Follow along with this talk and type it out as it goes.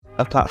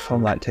a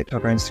platform like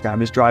TikTok or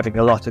Instagram is driving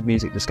a lot of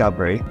music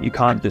discovery, you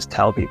can't just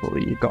tell people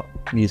that you've got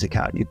music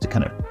out. You have to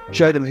kind of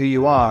show them who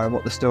you are and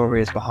what the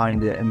story is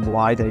behind it and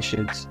why they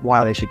should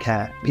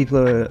care.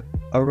 People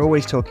are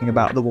always talking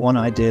about the one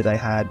idea they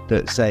had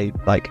that, say,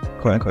 like,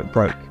 quote unquote,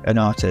 broke an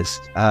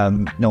artist.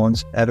 No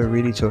one's ever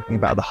really talking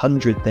about the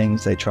 100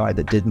 things they tried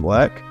that didn't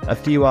work. A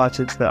few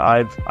artists that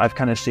I've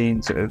kind of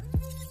seen sort of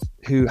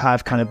who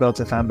have kind of built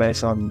a fan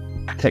base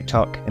on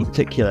TikTok in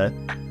particular,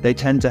 they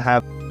tend to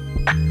have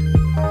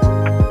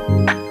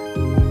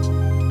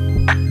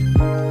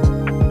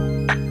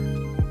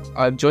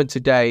I'm joined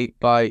today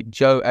by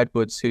Joe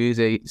Edwards, who is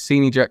a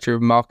Senior Director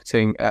of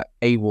Marketing at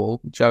AWAL.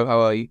 Joe,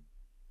 how are you?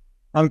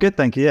 I'm good,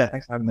 thank you. Yeah,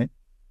 thanks for having me.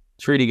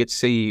 It's really good to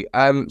see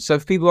you. So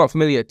if people aren't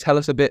familiar, tell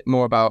us a bit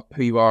more about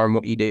who you are and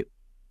what you do.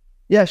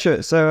 Yeah,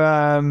 sure.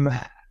 So,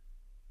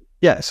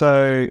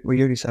 so we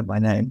already said my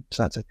name,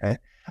 so that's okay.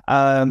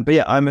 But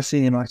yeah, I'm a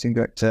Senior Marketing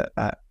Director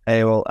at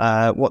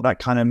AWAL. What that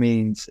kind of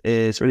means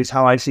is, or at least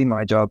how I see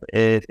my job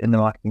in the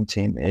marketing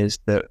team, is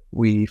that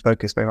we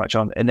focus very much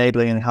on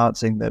enabling and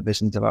enhancing the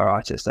visions of our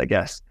artists, I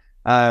guess.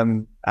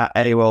 At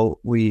AWAL,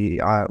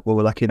 we're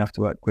lucky enough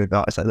to work with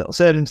artists like Little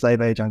Surgeon,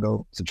 Slave A,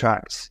 Jungle,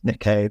 Subtract, Nick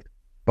Cave,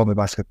 Bombay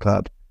Bicycle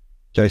Club,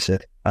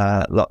 Joseph,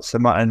 lots.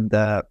 And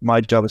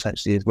my job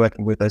essentially is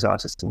working with those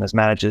artists and those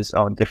managers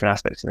on different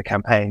aspects of the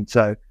campaign.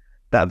 So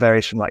that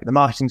varies from like the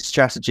marketing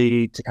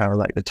strategy to kind of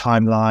like the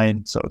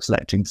timeline, sort of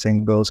selecting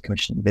singles,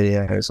 commissioning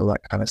videos, all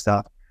that kind of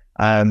stuff.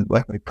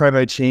 Working with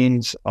promo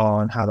teams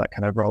on how that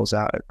kind of rolls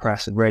out at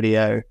press and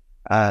radio,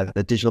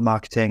 the digital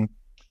marketing,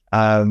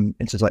 in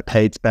terms of like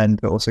paid spend,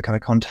 but also kind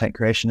of content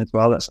creation as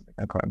well. That's something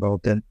I'm quite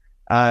involved in.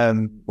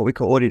 What we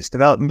call audience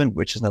development,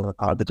 which is another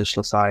part of the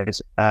digital side,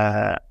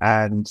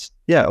 and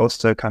yeah,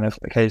 also kind of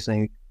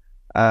occasionally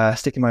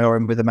sticking my oar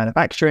in with the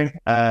manufacturing,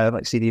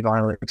 like CD,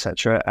 vinyl,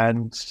 etc.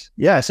 And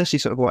yeah, essentially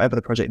sort of whatever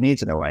the project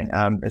needs in a way.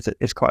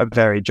 It's quite a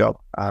varied job.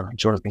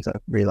 Which one of the things I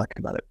really like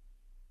about it.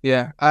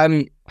 Yeah.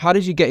 How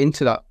did you get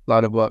into that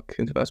line of work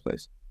in the first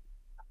place?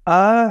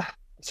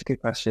 That's a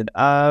good question.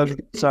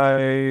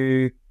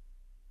 So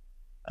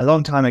a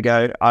long time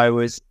ago, I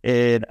was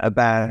in a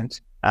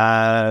band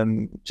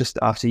just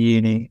after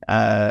uni,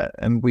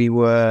 and we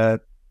were,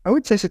 I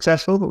would say,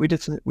 successful, but we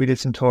did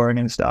some touring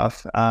and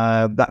stuff.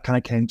 That kind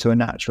of came to a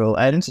natural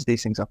end, as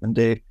these things often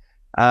do.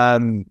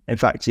 In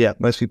fact, yeah,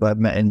 most people I've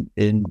met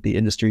in the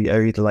industry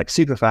are either like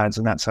super fans,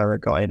 and that's how I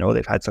got in, or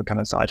they've had some kind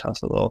of side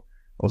hustle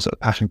or sort of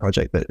passion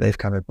project that they've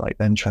kind of like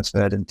then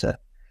transferred into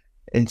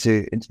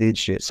the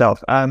industry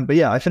itself. But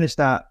yeah, I finished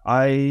that.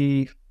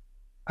 I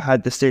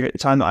had the steer at the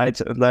time that I had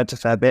sort of learned a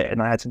fair bit,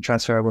 and I had some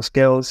transferable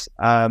skills.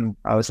 I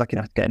was lucky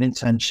enough to get an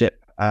internship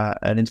at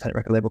an independent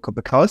record label called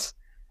Because.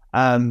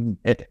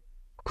 It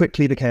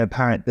quickly became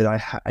apparent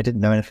that I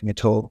didn't know anything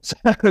at all. So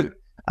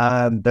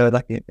they were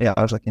lucky. Yeah,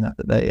 I was lucky enough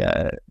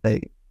that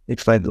they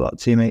explained a lot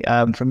to me.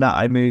 From that,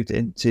 I moved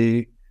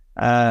into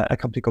a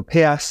company called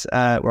PS,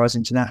 where I was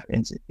in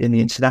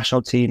the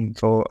international team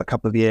for a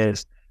couple of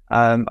years.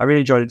 I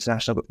really enjoyed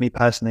international, but for me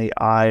personally,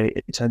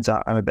 it turns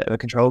out I'm a bit of a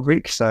control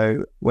freak.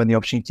 So when the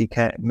opportunity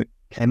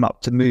came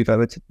up to move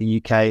over to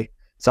the UK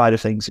side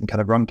of things and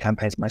kind of run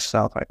campaigns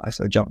myself, I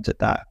sort of jumped at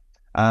that.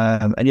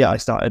 And yeah, I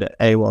started at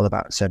AWAL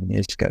about 7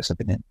 years ago, so I've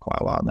been in quite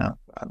a while now.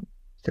 I'm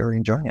still really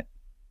enjoying it.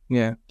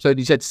 Yeah. So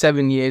you said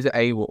 7 years at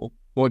AWAL.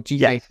 What do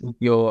you think is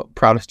your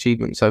proudest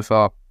achievement so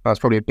far? That's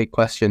probably a big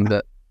question,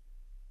 but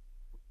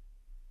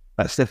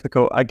that's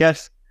difficult. I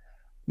guess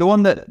the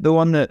one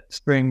that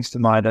springs to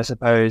mind, I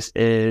suppose,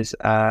 is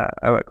I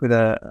work with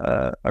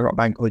a rock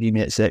band called You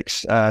Me at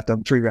Six. I've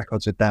done 3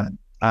 records with them.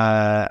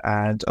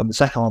 And on the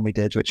second one we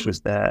did, which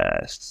was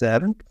their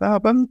 7th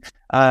album,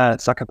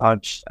 Sucker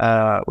Punch,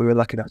 we were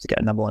lucky enough to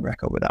get a #1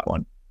 record with that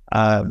one.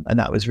 And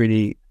that was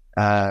really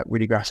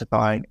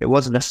gratifying. It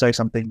wasn't necessarily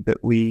something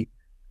that we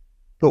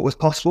thought was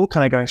possible,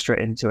 kind of going straight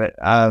into it,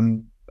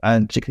 and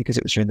particularly because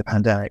it was during the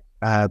pandemic.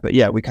 But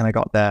yeah, we kind of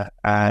got there,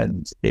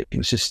 and it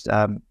was just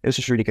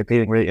really good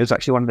feeling. Really, it was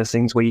actually one of those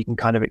things where you can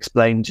kind of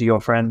explain to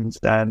your friends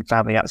and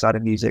family outside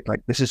of music,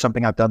 like, this is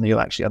something I've done that you'll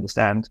actually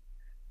understand.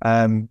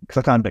 Because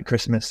I found at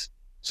Christmas,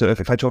 sort of,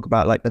 if I talk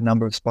about like the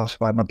number of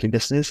Spotify monthly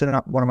listeners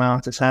that one of my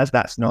artists has,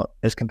 that's not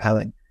as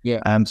compelling.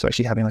 Yeah. So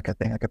actually having like a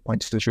thing I could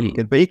point to is really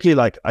good. But equally,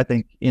 like, I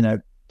think,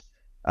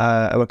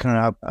 I work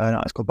on an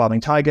artist called Bombay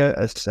Tiger,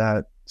 a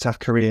South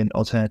Korean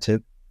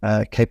alternative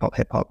K-pop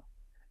hip hop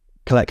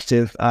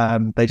collective.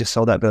 They just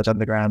sold out Village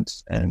Underground,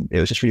 and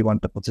it was just really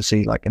wonderful to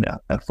see like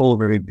a full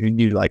room who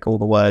knew like all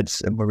the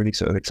words and were really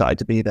sort of excited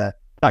to be there.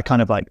 That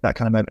kind of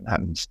moment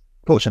happens,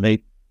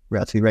 fortunately,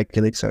 relatively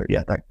regularly. So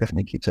yeah, that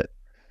definitely keeps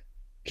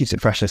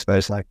it fresh, I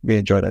suppose. Like, really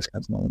enjoy those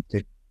kinds of moments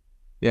too.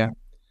 Yeah.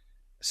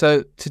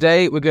 So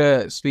today we're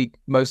going to speak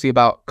mostly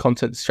about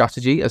content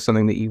strategy as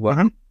something that you work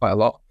on quite a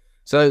lot.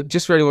 So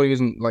just for anyone who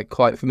isn't like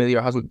quite familiar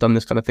or hasn't done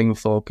this kind of thing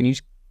before, can you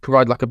just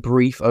provide like a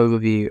brief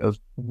overview of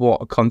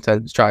what a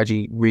content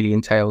strategy really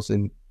entails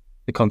in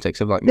the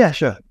context of like... Yeah,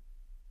 sure.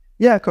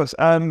 Yeah, of course.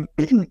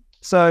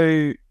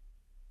 So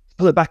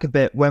pull it back a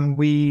bit, when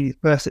we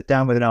first sit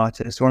down with an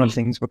artist, one of the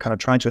things we're kind of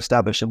trying to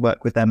establish and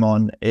work with them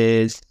on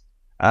is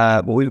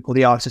what we would call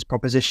the artist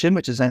proposition,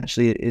 which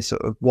essentially is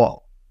sort of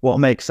what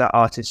makes that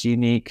artist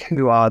unique.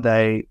 Who are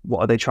they? What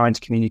are they trying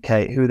to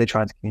communicate? Who are they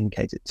trying to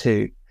communicate it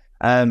to?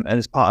 And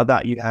as part of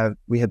that,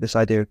 we have this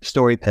idea of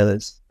story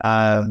pillars,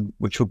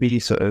 which will be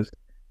sort of,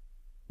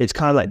 it's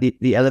kind of like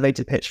the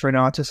elevator pitch for an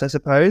artist, I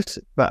suppose.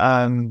 But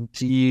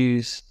to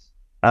use,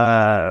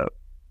 I'm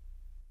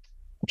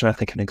trying to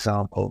think of an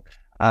example.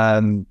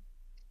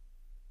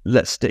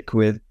 Let's stick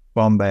with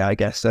Bombay, I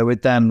guess. So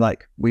with them,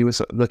 like, we were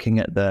sort of looking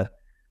at the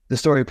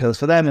story pillars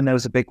for them, and there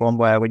was a big one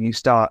where when you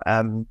start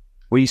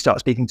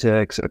speaking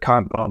to sort of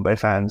current Bombay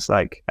fans,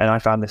 like, and I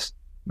found this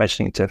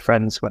mentioning to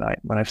friends when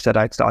I've said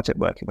I'd started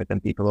working with them,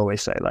 people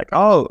always say like,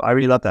 "Oh, I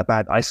really love that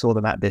band. I saw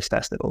them at this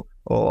festival,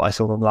 or I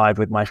saw them live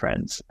with my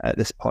friends at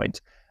this point."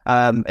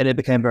 And it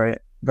became very,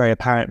 very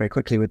apparent very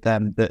quickly with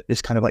them that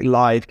this kind of like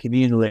live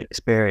communal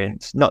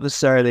experience, not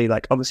necessarily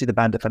like, obviously the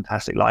band are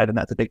fantastic live and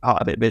that's a big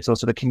part of it, but it's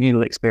also the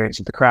communal experience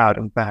of the crowd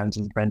and fans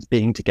and friends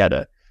being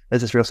together.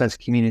 There's this real sense of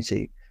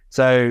community.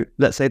 So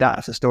let's say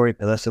that's a story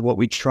pillar. So what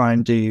we try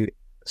and do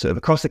sort of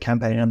across the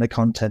campaign and the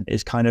content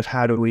is kind of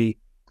how do we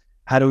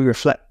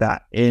reflect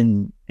that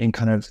in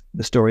kind of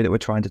the story that we're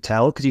trying to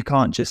tell? Because you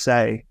can't just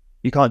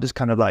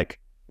kind of like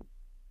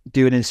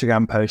do an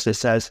Instagram post that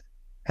says,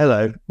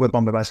 "Hello, we're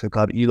Bombay Bicycle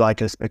Club. You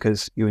like us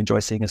because you enjoy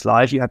seeing us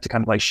live." You have to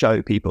kind of like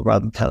show people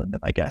rather than telling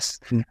them, I guess.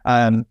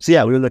 So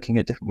yeah, we were looking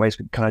at different ways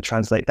we kind of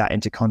translate that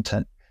into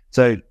content.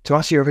 So to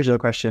answer your original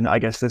question, I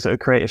guess the sort of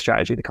creative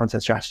strategy, the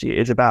content strategy,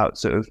 is about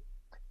sort of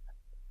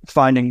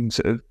finding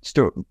sort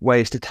of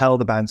ways to tell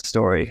the band's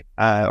story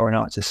or an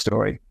artist's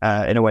story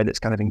in a way that's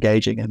kind of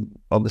engaging, and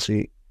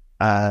obviously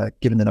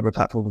given the number of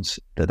platforms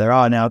that there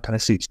are now, kind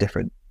of suits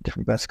different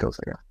verticals,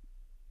 I guess.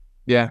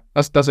 Yeah,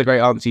 that's a great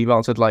answer. You've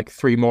answered like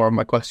 3 more of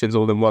my questions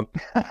all in one.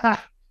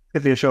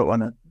 Could be a short one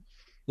then.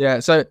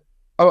 Yeah, so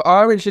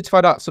I'm interested to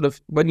find out sort of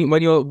when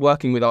you're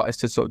working with artists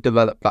to sort of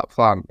develop that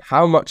plan,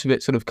 how much of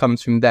it sort of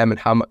comes from them and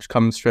how much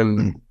comes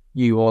from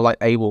you or like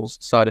AWAL's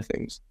side of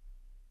things?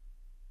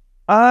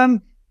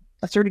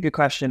 That's a really good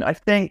question. I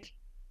think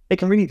it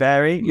can really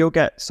vary. You'll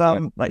get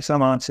some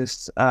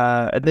artists,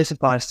 and this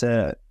applies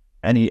to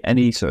any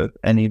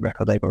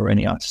record label or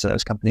any artist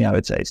service company, I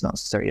would say. It's not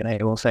necessarily an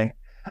AWAL thing.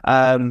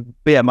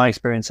 But yeah, my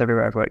experience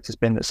everywhere I've worked has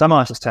been that some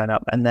artists turn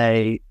up and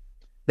they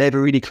have a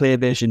really clear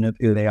vision of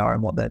who they are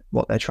and what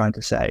they're trying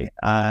to say.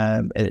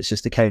 And it's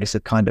just a case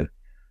of kind of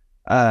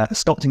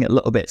sculpting it a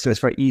little bit so it's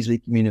very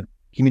easily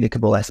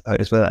communicable, I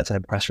suppose, whether that's in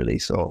a press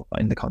release or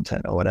in the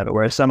content or whatever.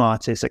 Whereas some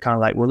artists are kind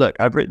of like, well, look,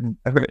 I've written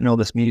all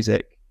this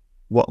music.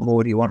 What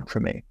more do you want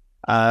from me?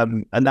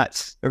 And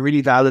that's a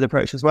really valid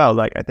approach as well.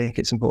 Like, I think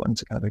it's important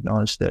to kind of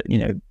acknowledge that,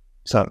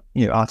 some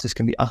artists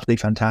can be utterly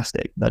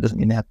fantastic. That doesn't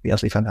mean they have to be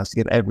utterly fantastic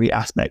in every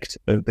aspect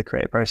of the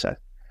creative process.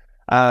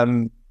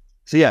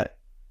 So yeah,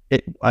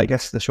 I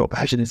guess the short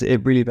version is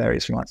it really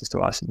varies from artist to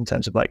artist in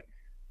terms of like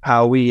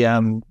how we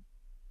kind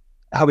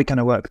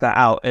of work that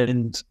out.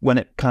 And when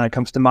it kind of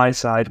comes to my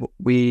side,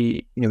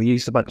 we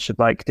use a bunch of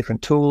like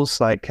different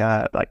tools like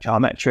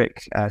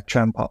Chartmetric,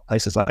 Trendpop,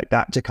 places like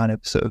that to kind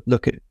of sort of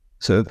look at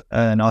sort of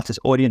an artist's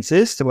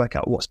audiences to work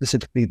out what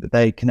specifically that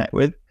they connect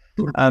with.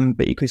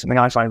 But equally, something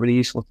I find really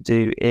useful to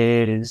do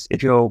is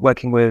if you're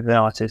working with an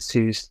artist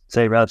who's,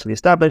 say, relatively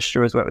established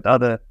or has worked with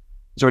has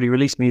already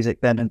released music,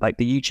 then like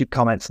the YouTube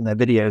comments and their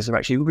videos are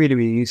actually really,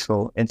 really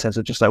useful in terms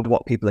of just like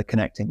what people are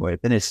connecting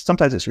with. And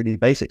sometimes it's really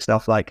basic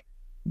stuff like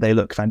they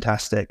look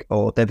fantastic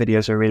or their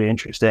videos are really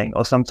interesting.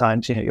 Or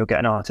sometimes, you'll get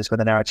an artist where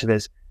the narrative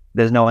is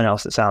there's no one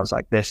else that sounds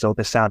like this, or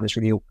this sound is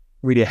really,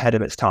 really ahead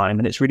of its time.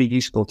 And it's really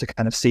useful to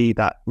kind of see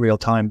that real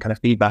time kind of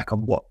feedback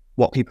on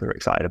what people are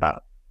excited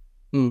about.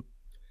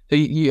 So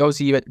you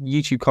obviously had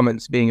YouTube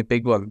comments being a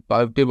big one, but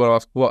I did want to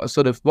ask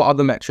what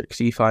other metrics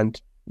do you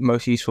find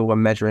most useful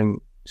when measuring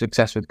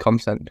success with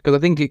content? Because I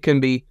think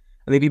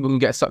people can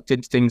get sucked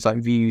into things like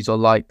views or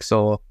likes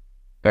or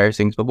various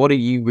things, but what do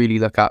you really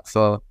look at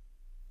to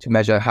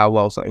measure how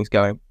well something's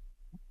going?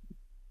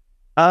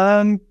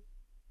 I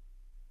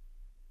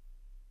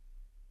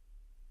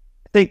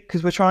think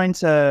because we're trying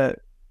to.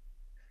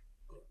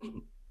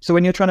 So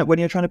when you're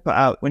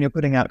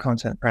putting out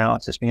content for an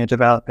artist, when you're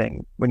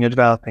developing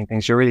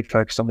things, you're really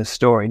focused on this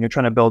story and you're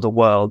trying to build a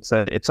world.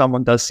 So if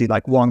someone does see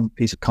like one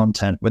piece of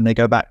content, when they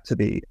go back to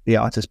the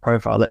artist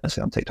profile, let's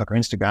say on TikTok or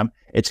Instagram,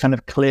 it's kind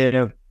of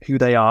clear who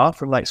they are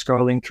from like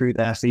scrolling through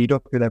their feed or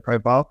through their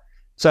profile.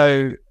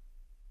 So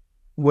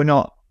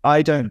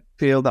I don't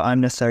feel that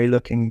I'm necessarily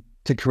looking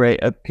to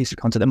create a piece of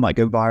content that might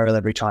go viral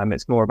every time.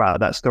 It's more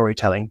about that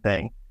storytelling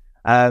thing.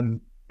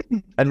 And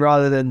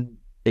rather than,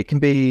 it can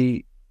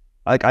be,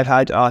 like I've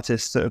had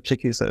artists,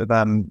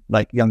 particularly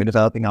like younger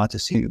developing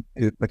artists who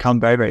become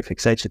very, very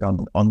fixated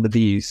on the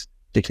views,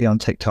 particularly on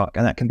TikTok,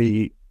 and that can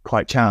be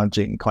quite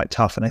challenging, quite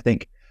tough. And I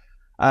think,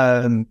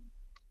 and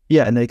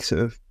they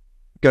sort of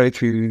go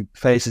through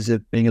phases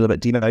of being a little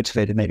bit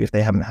demotivated, maybe if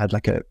they haven't had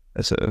like a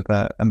sort of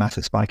a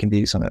massive spike in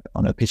views on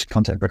a piece of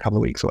content for a couple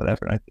of weeks or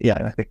whatever. And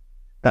I think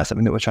that's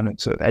something that we're trying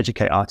to sort of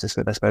educate artists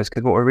with, I suppose,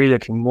 because what we're really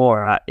looking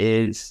more at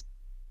is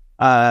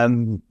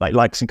like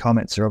likes and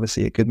comments are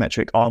obviously a good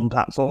metric on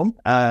platform,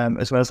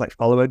 as well as like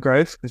follower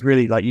growth, because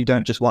really like you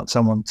don't just want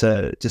someone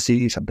to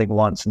see something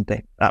once and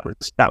think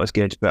that was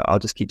good, but I'll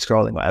just keep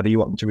scrolling. Whatever, you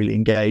want them to really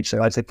engage.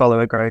 So I'd say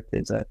follower growth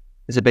is a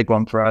big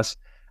one for us,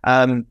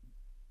 and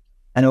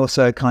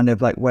also kind of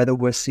like whether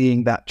we're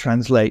seeing that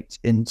translate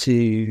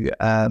into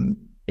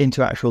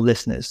actual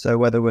listeners. So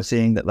whether we're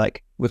seeing that,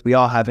 like, if we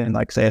are having,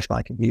 like, say, a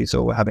spike in views,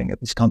 or we're having a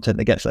piece of content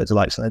that gets loads of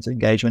likes and loads of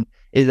engagement,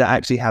 is that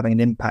actually having an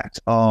impact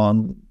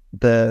on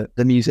the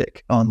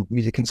music, on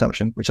music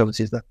consumption, which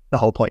obviously is the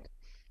whole point.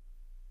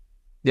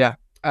 Yeah.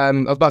 I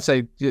was about to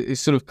say, is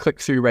sort of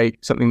click-through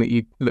rate something that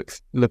you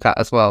look at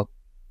as well,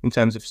 in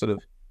terms of sort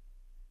of...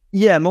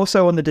 Yeah, more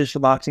so on the digital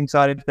marketing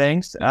side of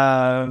things.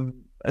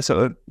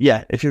 Sort of,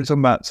 yeah, if you're talking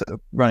about sort of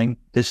running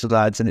digital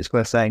ads, and it's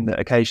worth saying that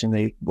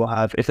occasionally we'll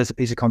have, if there's a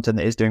piece of content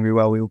that is doing really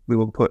well, we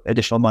will put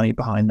additional money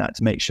behind that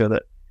to make sure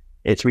that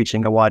it's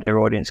reaching a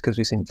wider audience, because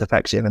we've seen it's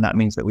effective, and that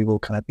means that we will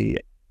kind of be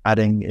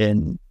adding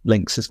in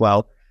links as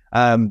well.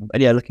 And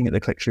yeah, looking at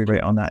the click-through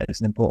rate on that is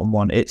an important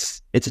one.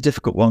 It's a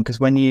difficult one, because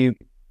when you're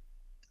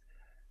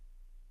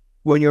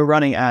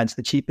running ads,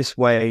 the cheapest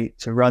way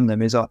to run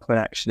them is often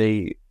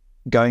actually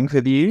going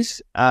for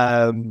views.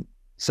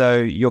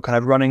 So you're kind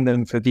of running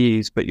them for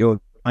views, but you're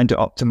trying to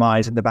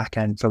optimize in the back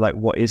end for like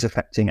what is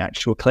affecting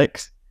actual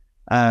clicks.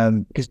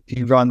 Because if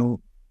you run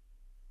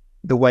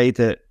the way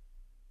that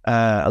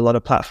a lot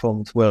of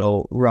platforms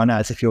will run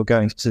ads, if you're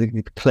going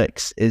specifically for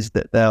clicks, is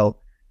that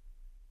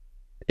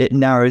it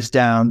narrows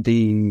down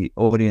the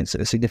audience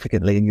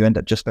significantly, and you end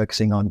up just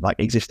focusing on like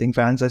existing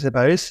fans, I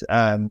suppose.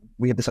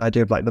 We have this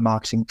idea of like the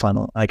marketing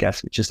funnel, I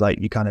guess, which is like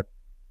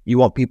you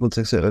want people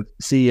to sort of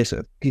see a sort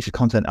of piece of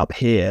content up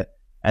here,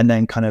 and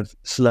then kind of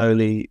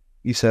slowly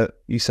you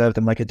serve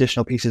them like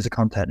additional pieces of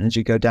content, and as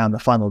you go down the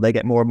funnel, they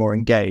get more and more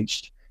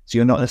engaged. So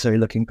you're not necessarily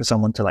looking for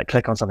someone to like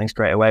click on something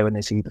straight away when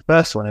they see the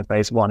first one in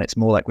phase one. It's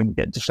more like when you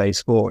get to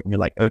phase 4 and you're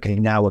like, okay,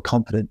 now we're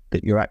confident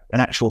that you're an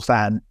actual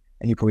fan,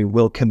 and you probably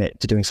will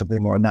commit to doing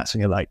something more. And that's when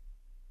you're like,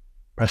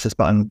 press this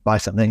button, buy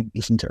something,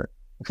 listen to it,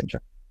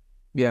 etc.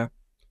 Yeah.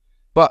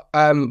 But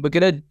we're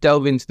going to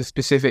delve into the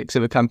specifics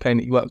of a campaign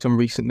that you worked on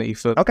recently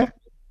for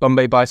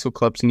Bombay Bicycle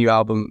Club's new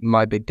album,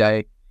 My Big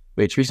Day,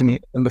 which recently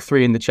hit number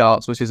 3 in the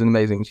charts, which is an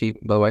amazing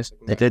achievement, by the way.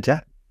 It did, yeah.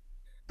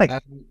 Thanks.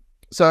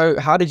 So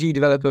how did you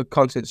develop a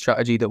content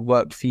strategy that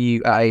worked for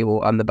you at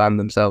AWAL and the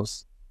band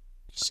themselves?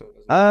 That's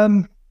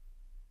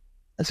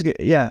a good,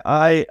 yeah.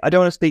 I don't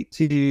want to speak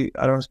too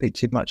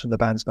much on the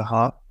band's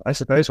behalf, I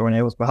suppose, or on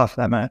AWAL's behalf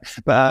for that matter.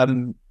 But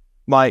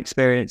my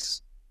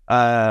experience,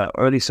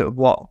 or at least sort of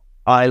what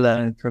I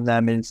learned from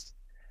them, is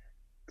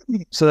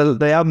so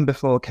the album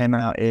before came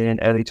out in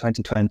early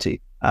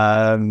 2020,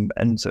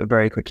 and sort of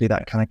very quickly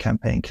that kind of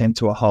campaign came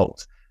to a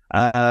halt.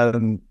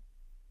 And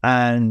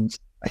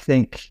I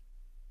think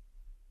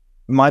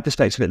my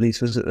perspective, at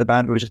least, was that the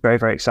band were just very,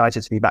 very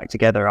excited to be back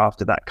together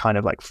after that kind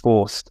of like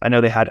forced, I know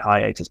they had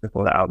hiatus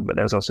before that album, but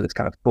there was also this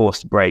kind of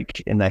forced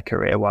break in their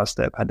career whilst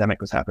the pandemic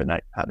was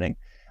happening. And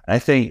I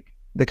think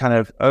the kind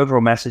of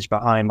overall message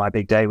behind My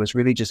Big Day was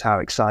really just how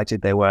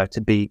excited they were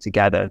to be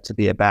together, to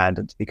be a band,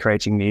 and to be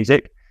creating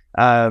music.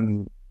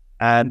 And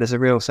there's a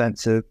real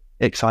sense of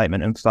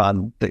excitement and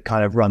fun that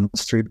kind of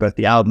runs through both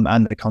the album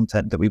and the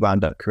content that we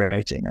wound up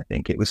creating. I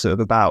think it was sort of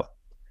about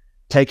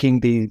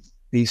taking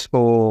these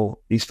four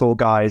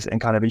guys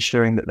and kind of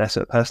ensuring that their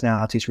sort of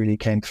personalities really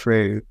came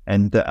through,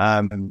 and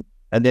that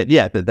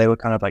they were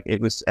kind of like,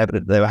 it was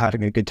evident that they were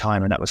having a good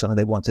time, and that was something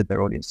they wanted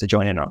their audience to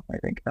join in on. I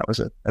think that was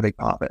a big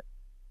part of it.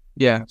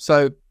 Yeah.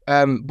 So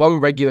one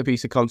regular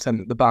piece of content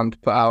that the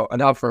band put out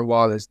and have for a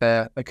while is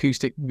their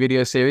acoustic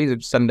video series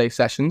of Sunday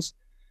sessions.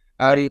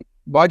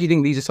 Why do you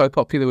think these are so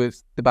popular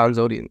with the band's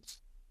audience?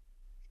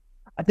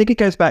 I think it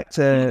goes back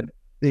to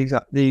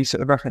the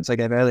sort of reference I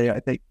gave earlier.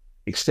 I think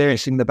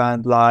experiencing the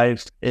band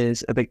live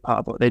is a big part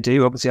of what they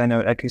do. Obviously, I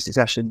know acoustic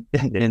session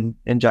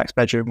in Jack's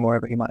bedroom,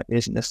 wherever he might be,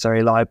 isn't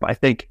necessarily live, but I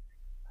think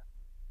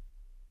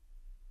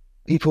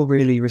people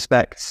really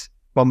respect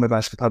Bombay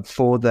Bicycle Club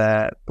for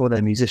their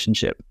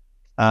musicianship,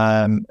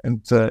 and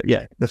for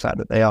the fact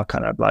that they are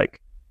kind of like,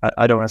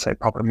 I don't want to say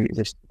proper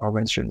musicians, proper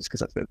instruments,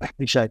 because that's a bit of a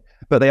cliche,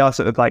 but they are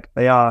sort of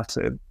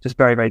just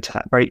very, very,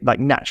 very like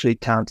naturally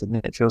talented,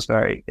 and it feels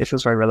very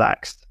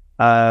relaxed.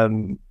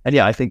 And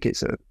yeah, I think it's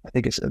sort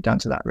of down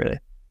to that, really.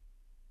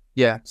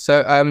 Yeah.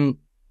 So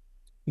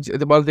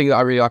the one thing that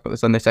I really like about the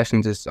Sunday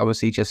sessions is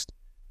obviously just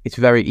it's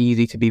very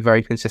easy to be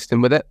very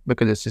consistent with it,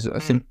 because it's just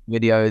a simple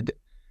video.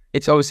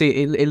 It's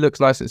obviously it looks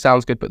nice, it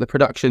sounds good, but the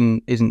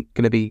production isn't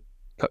going to be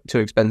too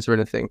expensive or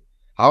anything.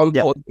 How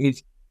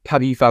important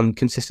have you found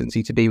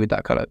consistency to be with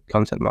that kind of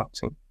content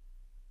marketing?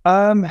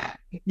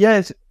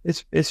 Yeah,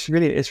 it's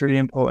really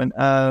important.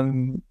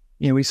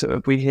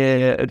 We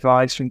hear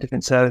advice from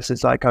different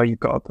services like, oh,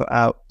 you've got to put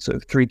out sort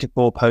of 3 to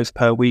 4 posts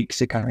per week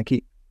to kind of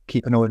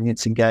keep an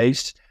audience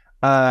engaged.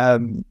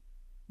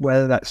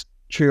 Whether that's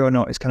true or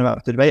not is kind of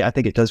up for debate. I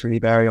think it does really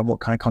vary on what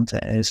kind of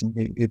content it is and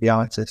who the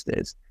artist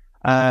is.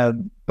 But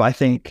I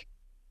think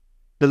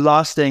the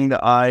last thing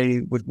that I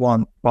would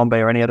want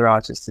Bombay or any other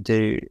artist to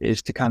do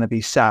is to kind of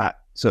be sat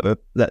sort of,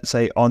 let's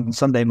say, on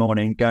Sunday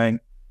morning going,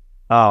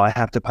 oh, I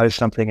have to post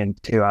something in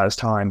 2 hours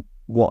time.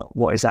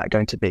 What is that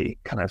going to be,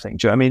 kind of thing?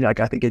 Do you know what I mean? Like,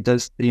 I think it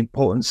does, the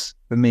importance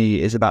for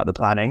me is about the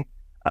planning,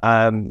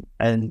 and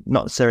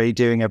not necessarily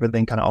doing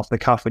everything kind of off the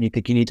cuff when you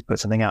think you need to put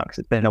something out because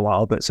it's been a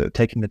while, but sort of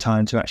taking the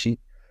time to actually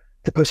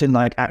to put in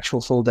like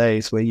actual full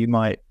days where you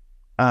might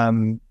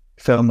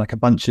film like a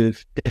bunch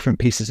of different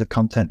pieces of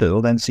content that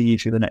will then see you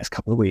through the next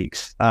couple of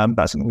weeks.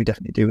 That's something we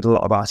definitely do with a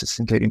lot of artists,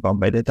 including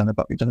Bombay. We've done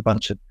a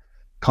bunch of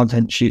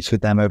content shoots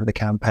with them over the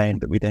campaign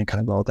that we then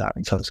kind of rolled out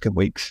in subsequent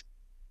weeks.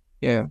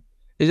 Yeah.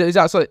 Is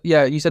that so?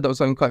 Yeah, you said that was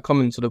something quite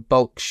common, sort of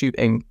bulk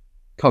shooting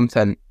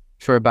content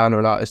for a band or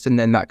an artist, and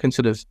then that can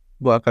sort of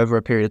work over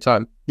a period of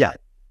time. Yeah,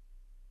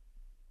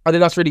 I think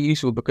that's really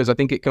useful because I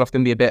think it can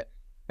often be a bit,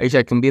 like you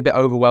said, it can be a bit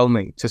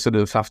overwhelming to sort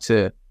of have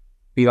to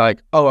be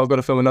like, oh, I've got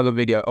to film another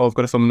video, oh, I've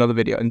got to film another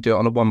video, and do it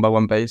on a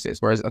 1-by-1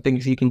 basis. Whereas I think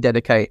if you can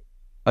dedicate,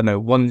 I don't know,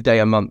 1 day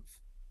a month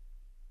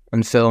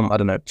and film, I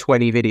don't know,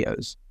 20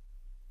 videos,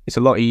 it's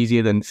a lot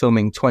easier than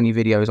filming 20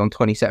 videos on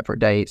 20 separate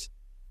days.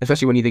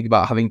 Especially when you think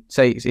about having,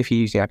 say, if you're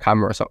using a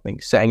camera or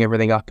something, setting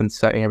everything up and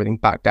setting everything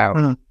back down.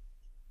 I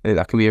think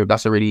that can be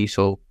that's a really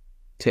useful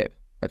tip.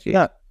 Actually.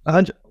 Yeah,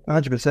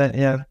 100%.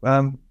 Yeah.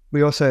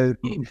 We also,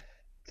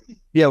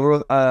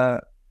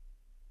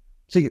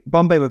 see,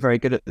 Bombay were very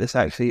good at this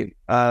actually,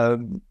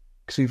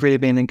 because we've really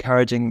been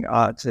encouraging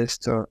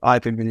artists, or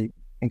I've been really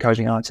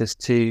encouraging artists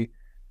to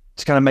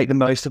kind of make the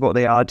most of what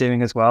they are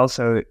doing as well.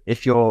 So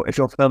if you're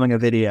filming a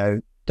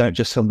video, don't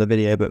just film the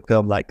video, but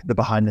film like the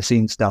behind the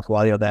scenes stuff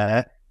while you're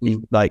there.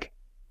 Like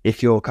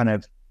if you're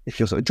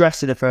sort of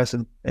dressed in a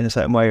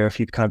certain way, or if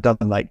you've kind of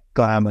done like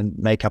glam and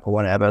makeup or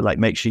whatever, like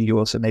make sure you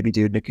also maybe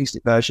do an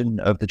acoustic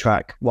version of the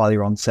track while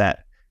you're on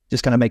set.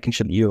 Just kind of making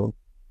sure that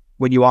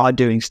when you are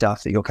doing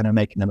stuff, that you're kind of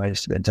making the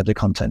most of it in terms of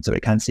content, so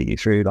it can see you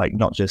through, like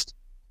not just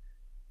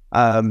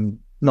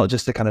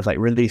the kind of like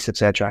release of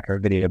say a track or a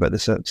video, but the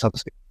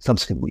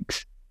subsequent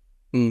weeks.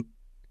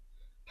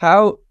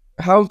 How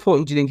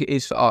important do you think it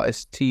is for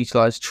artists to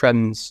utilize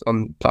trends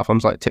on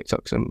platforms like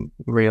TikToks and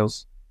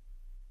Reels?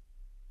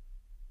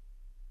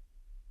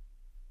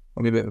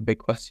 That'll be a bit of a big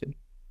question.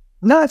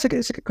 No, it's a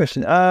good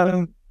question.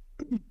 I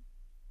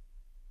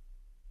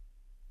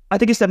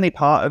think it's definitely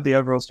part of the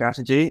overall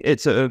strategy.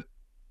 It's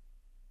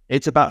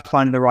about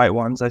finding the right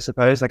ones, I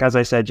suppose. Like, as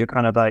I said, you're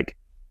kind of like,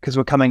 because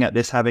we're coming at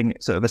this having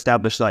sort of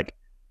established like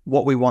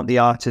what we want the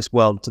artist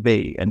world to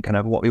be and kind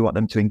of what we want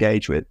them to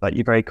engage with. Like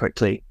very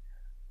quickly,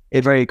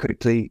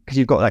 because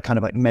you've got that kind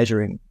of like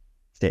measuring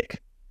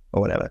stick or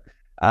whatever,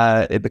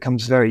 it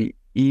becomes very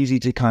easy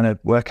to kind of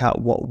work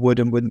out what would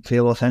and wouldn't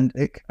feel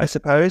authentic, I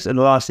suppose. And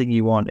the last thing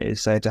you want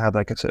is, say, to have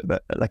like a sort of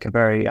like a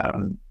very I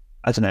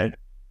don't know,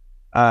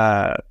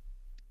 I'm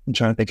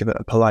trying to think of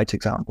a polite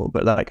example,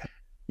 but like,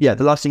 yeah,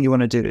 the last thing you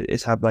want to do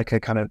is have like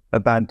a kind of a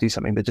band do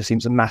something that just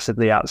seems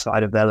massively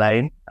outside of their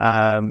lane,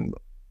 and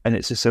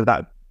it's just so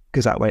that,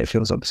 because that way it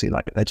feels obviously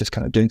like they're just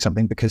kind of doing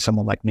something because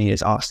someone like me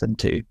has asked them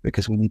to,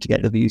 because we need to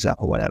get the views up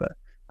or whatever.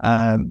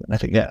 And I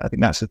think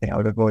that's the thing I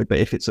would avoid. But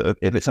if it's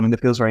something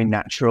that feels very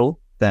natural,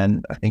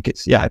 then I think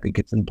it's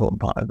an important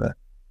part of an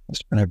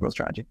overall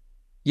strategy.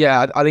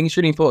 Yeah, I think it's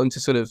really important to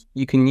sort of,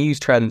 you can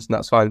use trends and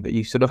that's fine, but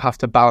you sort of have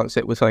to balance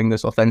it with something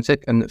that's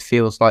authentic and that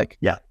feels like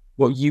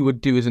what you would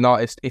do as an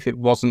artist if it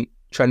wasn't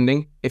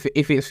trending. If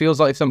it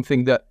feels like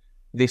something that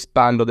this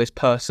band or this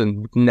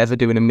person would never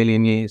do in a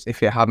million years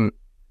if it hadn't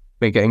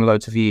been getting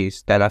loads of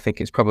views, then I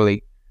think it's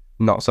probably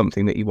not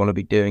something that you want to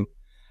be doing.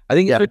 I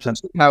think it's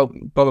interesting how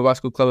Bombay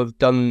Bicycle Club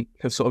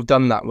have sort of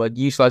done that, where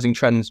utilising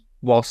trends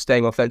while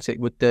staying authentic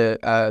with the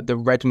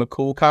Red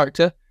McCall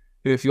character,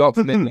 who, if you aren't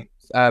familiar,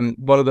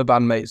 one of the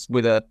bandmates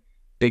with a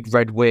big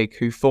red wig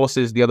who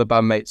forces the other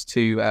bandmates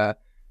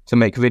to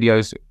make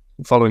videos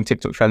following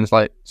TikTok trends,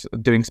 like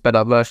doing sped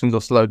up versions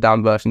or slowed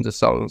down versions of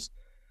songs.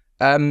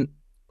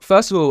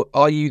 First of all,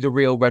 are you the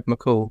real Red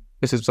McCall?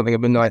 This is something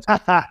I've been knowing.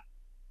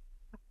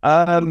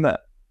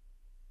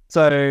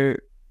 So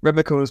Red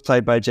McCall was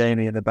played by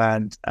Jamie in the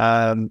band.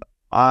 I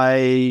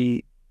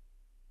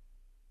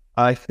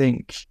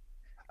think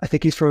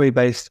he's probably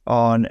based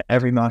on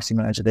every marketing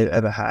manager they've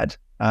ever had,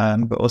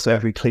 but also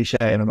every cliche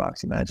of a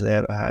marketing manager they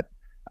ever had.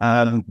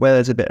 Whether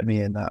there's a bit of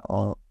me in that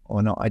or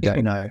not, I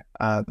don't know.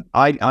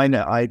 I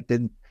know I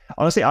didn't.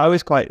 Honestly, I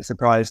was quite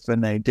surprised when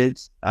they did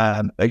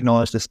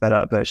acknowledge the sped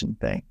up version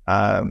thing.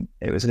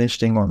 It was an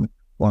interesting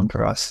one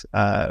for us.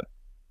 And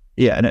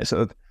it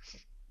sort of,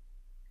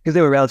 because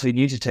they were relatively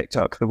new to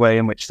TikTok, the way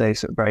in which they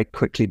sort of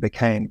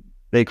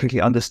they quickly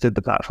understood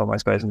the platform, I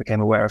suppose, and became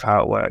aware of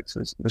how it works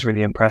was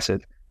really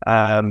impressive.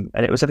 And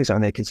it was definitely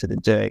something they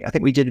considered doing. I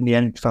think we did in the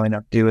end, funnily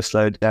enough, do a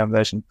slowed down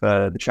version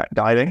for the track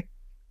Diving.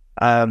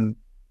 But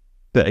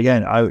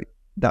again,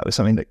 that was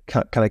something that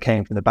kind of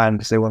came from the band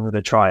because they wanted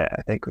to try it,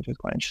 I think, which was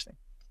quite interesting.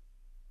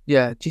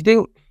 Yeah. Do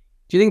you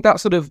think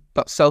that sort of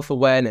that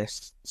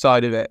self-awareness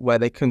side of it, where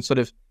they can sort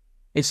of,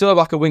 it's sort of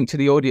like a wink to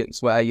the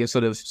audience where you're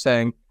sort of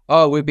saying,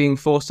 oh, we're being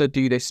forced to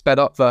do this sped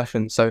up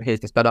version, so here's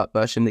the sped up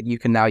version that you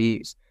can now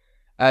use.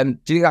 Do you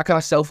think that kind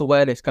of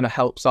self-awareness kind of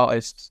helps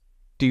artists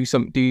do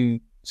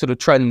sort of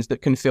trends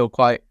that can feel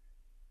quite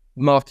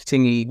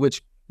marketing-y,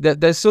 which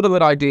there's sort of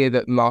an idea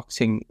that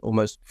marketing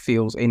almost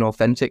feels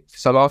inauthentic to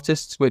some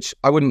artists, which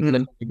I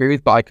wouldn't agree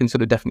with, but I can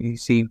sort of definitely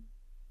see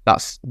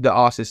some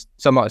artists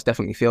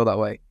definitely feel that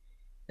way.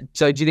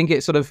 So do you think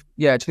it sort of,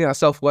 do you think that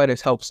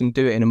self-awareness helps them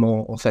do it in a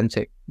more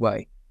authentic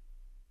way?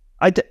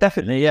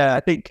 Definitely, yeah.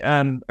 I think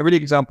a really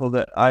good example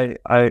that I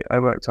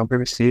worked on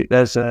previously,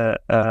 there's a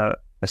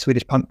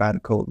Swedish punk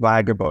band called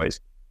Viagra Boys,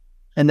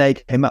 and they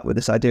came up with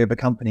this idea of a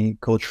company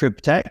called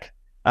Shrimp Tech.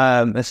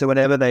 And so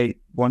whenever they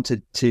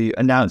wanted to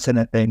announce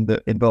anything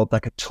that involved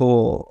like a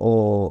tour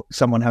or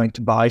someone having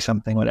to buy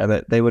something,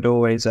 whatever, they would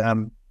always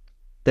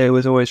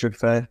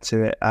refer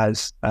to it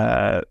as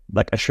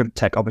like a Shrimp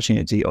Tech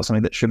opportunity or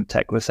something that Shrimp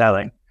Tech was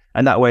selling.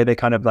 And that way they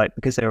kind of like,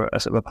 because they were a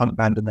sort of a punk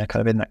band and they're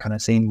kind of in that kind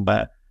of scene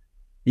where,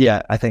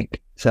 I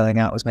think selling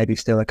out was maybe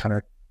still a kind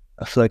of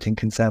a floating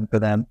concern for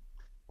them.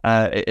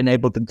 It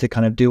enabled them to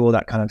kind of do all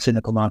that kind of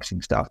cynical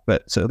marketing stuff,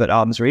 but sort of at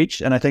arm's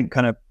reach. And I think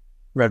kind of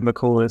Red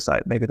McCall is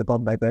like maybe the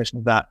Bombay version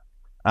of that,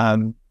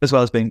 as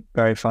well as being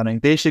very funny.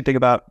 The interesting thing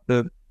about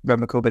the Red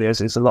McCall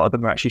videos is a lot of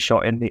them are actually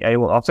shot in the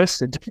AWAL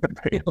office in different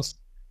reels.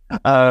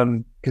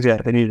 Because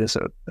they needed a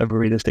sort of a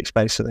realistic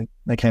space, so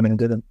they came in and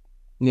did them.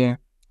 Yeah.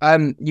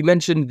 You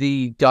mentioned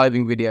the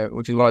diving video,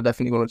 which is what I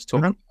definitely wanted to talk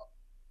about.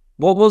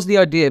 What was the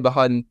idea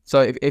behind?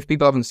 So if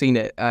people haven't seen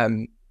it,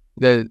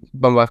 the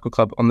Bombay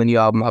Club on the new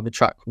album have a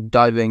track called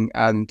Diving,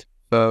 and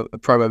for a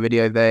promo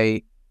video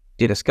they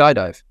did a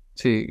skydive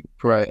to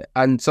promote it.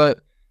 And so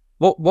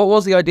what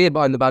was the idea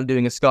behind the band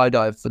doing a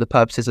skydive for the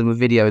purposes of a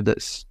video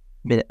that's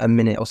a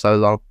minute or so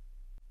long?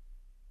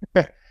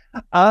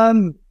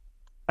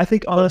 I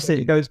think honestly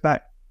it goes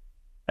back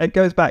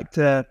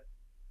to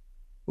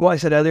what I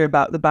said earlier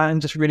about the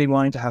band just really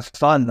wanting to have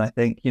fun. I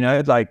think,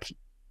 like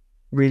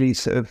really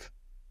sort of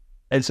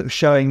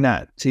showing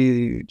that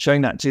to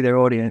their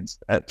audience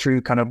through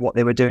kind of what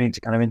they were doing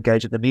to kind of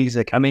engage with the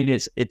music. I mean,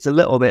 it's a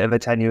little bit of a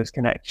tenuous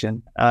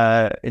connection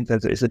in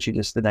terms of it's literally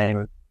just the name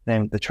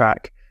of the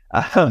track.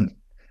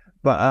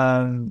 But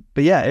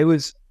yeah, it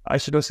was. I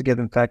should also give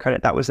them fair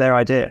credit. That was their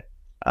idea.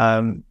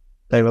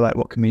 They were like,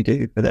 "What can we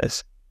do for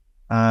this?"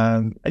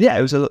 And yeah,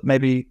 it was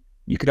maybe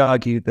you could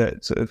argue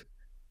that sort of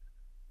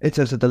in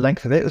terms of the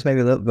length of it, it was maybe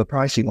a little bit of a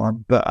pricey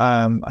one, but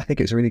I think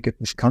it was a really good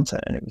piece of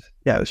content, and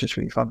it was just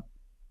really fun.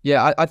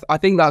 Yeah, I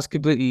think that's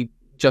completely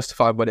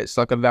justified when it's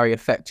like a very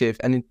effective,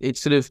 and it's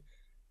sort of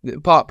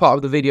part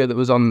of the video that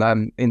was on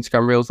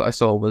Instagram Reels that I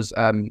saw was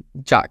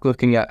Jack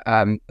looking at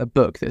a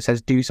book that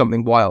says "Do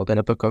Something Wild" and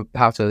a book of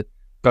how to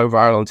go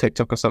viral on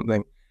TikTok or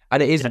something,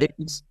 and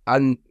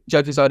and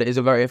joke aside, it is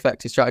a very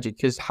effective strategy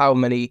because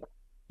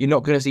you're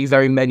not going to see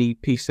very many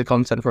pieces of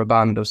content for a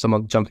band of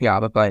someone jumping out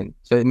of a plane,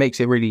 so it makes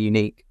it really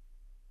unique.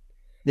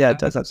 Yeah, it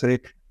does,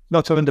 absolutely.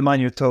 Not to undermine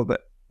you at all,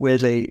 but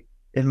weirdly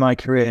in my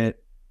career,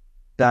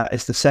 that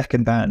is the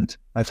second band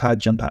I've had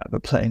jump out of a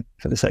plane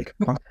for the sake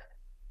of fun.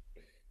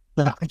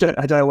 No, I don't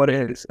know what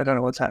it is. I don't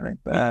know what's happening.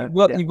 But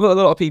you've got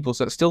a lot of people,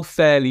 so it's still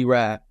fairly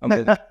rare.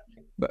 But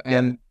I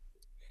did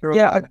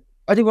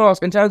want to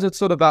ask, in terms of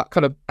sort of that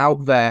kind of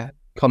out there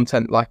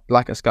content, like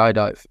a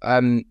skydive,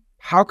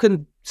 how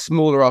can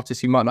smaller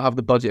artists who might not have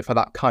the budget for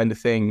that kind of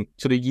thing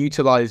sort of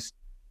utilize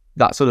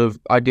that sort of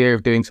idea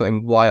of doing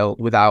something wild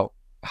without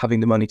having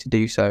the money to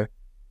do so?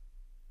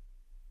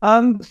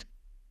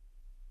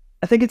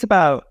 I think it's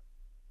about,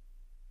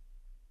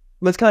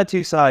 there's kind of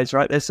two sides,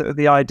 right? There's sort of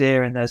the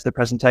idea and there's the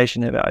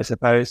presentation of it, I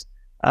suppose.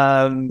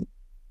 And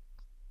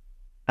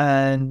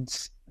in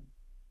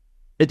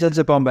terms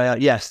of Bombay,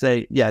 yes,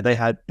 they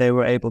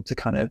were able to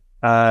kind of,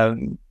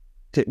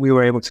 we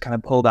were able to kind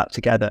of pull that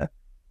together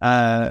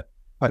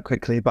quite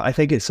quickly. But I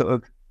think it's sort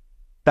of,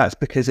 that's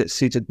because it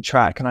suited the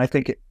track. And I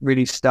think it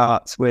really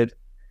starts with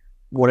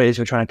what it is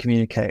you're trying to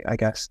communicate, I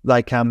guess.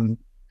 Like, for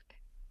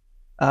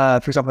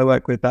example, I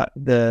work with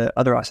the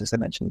other artists I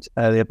mentioned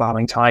earlier,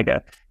 Barming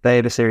Tiger. They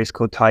have a series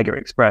called Tiger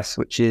Express,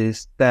 which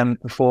is them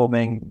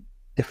performing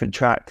different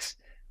tracks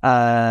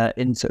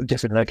in sort of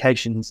different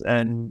locations.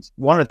 And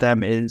one of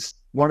them is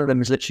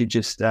literally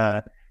just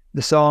the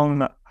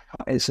song.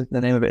 It's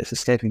the name of it is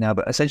escaping now,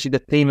 but essentially the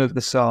theme of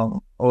the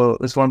song, or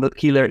there's one of the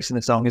key lyrics in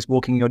the song, is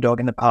 "Walking your dog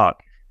in the park."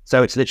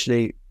 So it's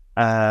literally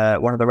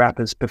one of the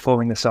rappers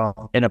performing the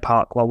song in a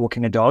park while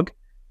walking a dog,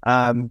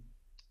 and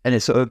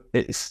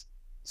it's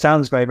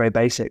sounds very, very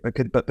basic,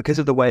 but because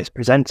of the way it's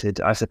presented,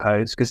 I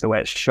suppose, because of the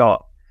way it's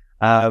shot,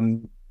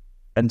 and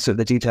sort of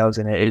the details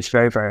in it, it's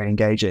very, very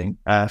engaging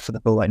for the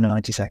full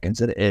 90 seconds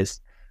that it is.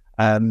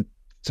 So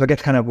I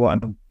guess kind of what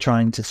I'm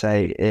trying to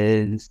say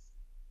is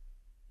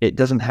it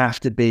doesn't have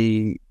to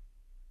be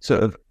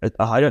sort of,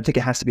 I don't think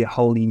it has to be a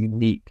wholly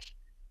unique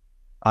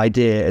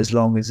idea as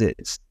long as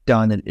it's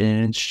done in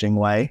an interesting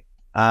way.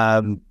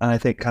 And I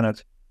think kind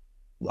of,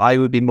 I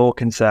would be more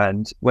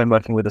concerned when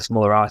working with a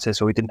smaller artist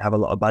where we didn't have a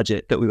lot of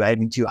budget that we were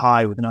aiming too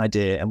high with an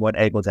idea and weren't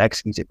able to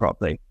execute it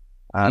properly,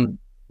 rather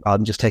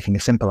than just taking a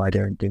simple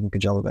idea and doing a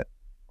good job of it.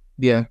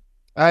 Yeah.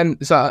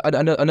 So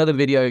another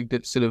video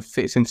that sort of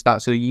fits into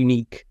that sort of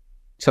unique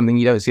something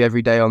you don't see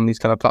every day on these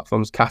kind of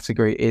platforms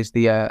category is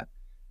the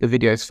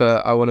videos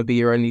for "I Want to Be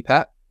Your Only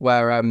Pet,"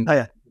 where Oh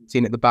yeah.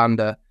 seen at the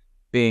banda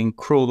being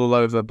crawled all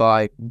over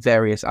by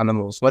various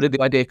animals. Where did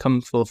the idea come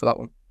for that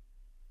one?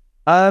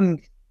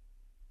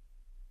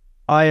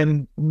 I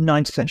am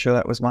 90% sure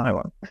that was my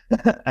one,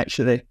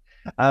 actually.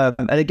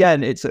 And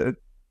again, it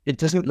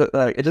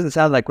doesn't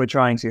sound like we're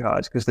trying too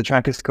hard, because the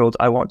track is called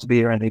 "I Want to Be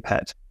Your Only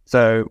Pet."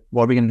 So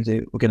what are we going to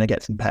do? We're going to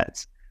get some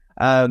pets.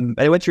 And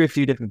it went through a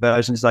few different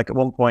versions. Like at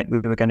one point, we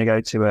were going to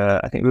go to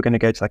I think we were going to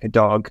go to like a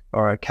dog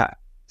or a cat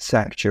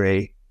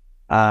sanctuary.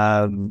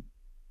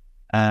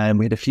 And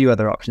we had a few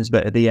other options,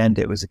 but at the end,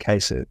 it was a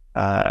case of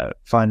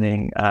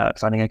finding a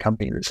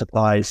company that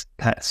supplies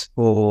pets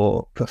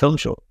for film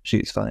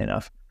shoots. Funny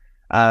enough,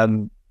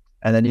 and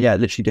then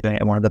literally doing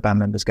it in one of the band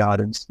members'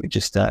 gardens. We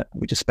just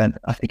spent,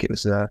 I think it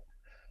was a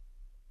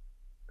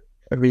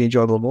really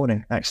enjoyable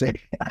morning, actually.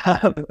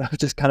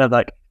 Just kind of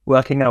like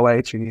working our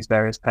way through these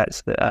various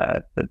pets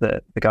that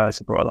the guys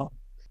have brought along.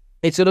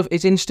 It's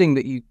interesting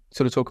that you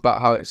sort of talk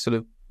about how it's sort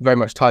of very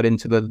much tied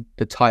into the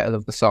title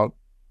of the song,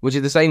 which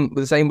is the same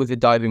with the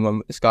diving one,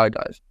 with the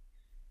skydive. Do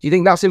you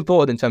think that's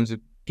important in terms of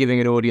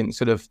giving an audience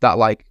sort of that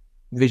like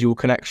visual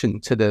connection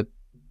to the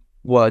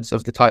words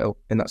of the title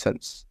in that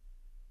sense?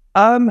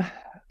 For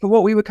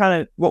what we were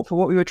trying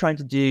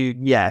to do,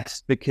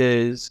 yes,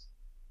 because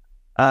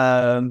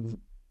in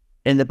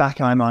the back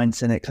of my mind,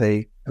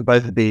 cynically, for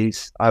both of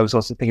these, I was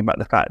also thinking about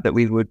the fact that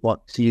we would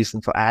want to use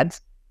them for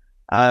ads.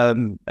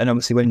 And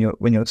obviously, when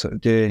you're sort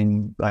of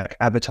doing like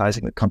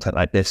advertising with content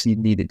like this, you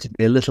need it to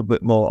be a little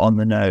bit more on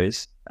the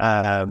nose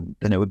than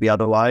it would be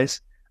otherwise.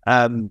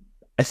 I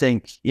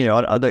think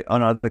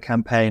on other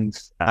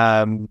campaigns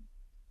that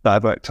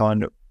I've worked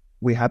on,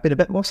 we have been a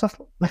bit more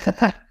subtle.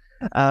 Although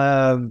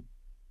I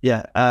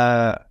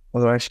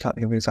actually can't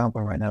think of an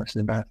example right now, which is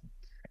embarrassing.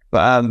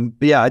 But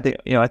yeah, I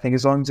think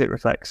as long as it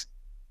reflects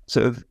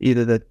sort of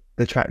either the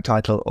track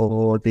title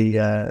or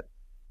the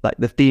like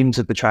the themes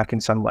of the track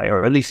in some way,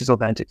 or at least it's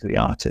authentic to the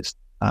artist.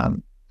 I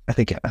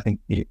think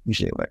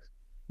usually it works.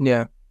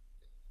 Yeah.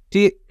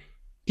 Do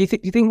you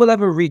think we'll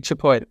ever reach a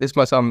point? This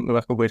might sound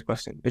like a weird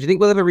question, but do you think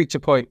we'll ever reach a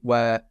point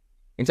where,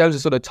 in terms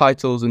of sort of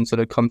titles and sort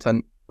of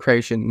content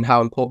creation and how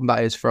important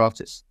that is for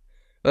artists,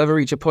 we'll ever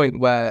reach a point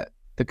where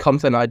the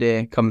content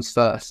idea comes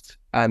first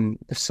and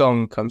the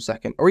song comes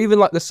second, or even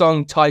like the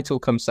song title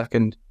comes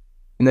second,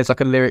 and there's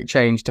like a lyric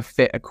change to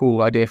fit a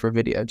cool idea for a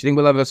video? Do you think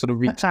we'll ever sort of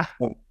reach that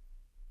point?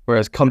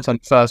 Whereas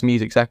content first,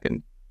 music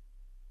second.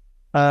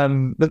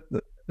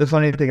 The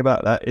funny thing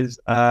about that is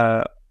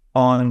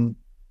on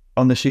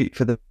the shoot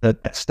for the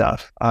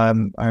stuff, I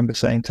remember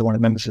saying to one of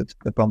the members of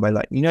the Bombay,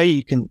 like,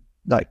 you can,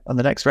 like, on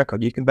the next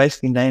record, you can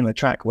basically name a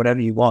track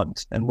whatever you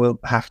want, and we'll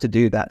have to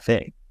do that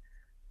thing.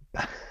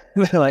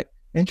 They're like,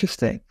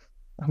 interesting.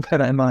 I'll bear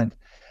that in mind.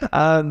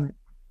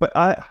 But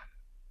I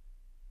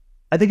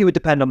think it would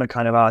depend on the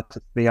kind of artist,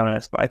 to be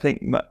honest. But I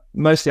think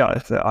most of the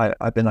artists that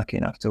I've been lucky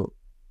enough to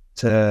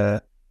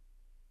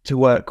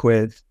work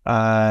with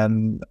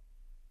sort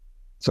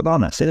of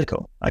aren't that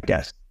cynical, I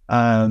guess.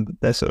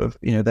 They're sort of,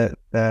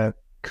 they're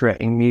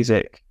creating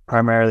music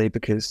primarily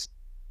because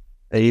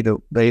they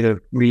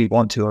either really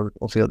want to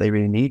or feel they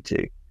really need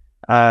to,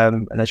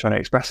 and they're trying to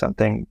express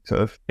something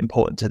sort of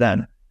important to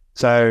them.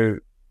 So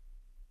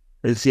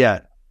it's,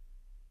 I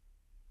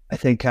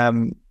think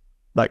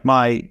like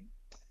my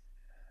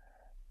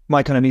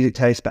kind of music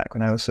taste back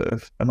when I was sort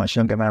of a much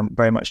younger man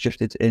very much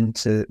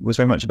was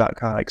very much about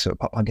kind of like sort of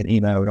pop punk and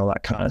emo and all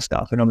that kind of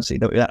stuff. And obviously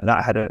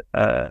that had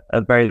a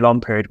very long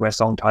period where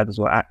song titles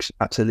were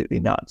absolutely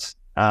nuts,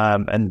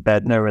 and they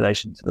had no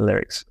relation to the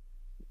lyrics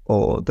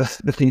or the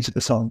themes of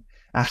the song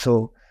at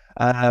all.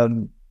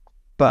 And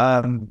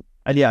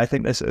yeah, I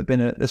think there's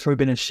probably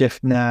been a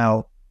shift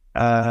now,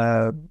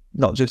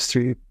 not just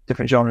through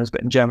different genres,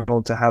 but in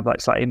general, to have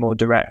like slightly more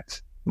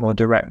direct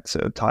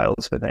sort of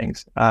titles for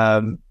things.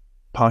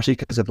 Partially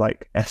because of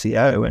like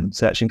SEO and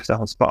searching for stuff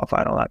on Spotify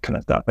and all that kind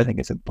of stuff. I think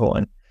it's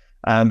important.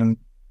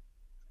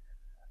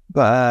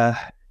 But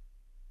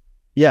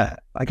yeah,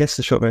 I guess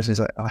the short version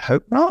is like, I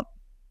hope not,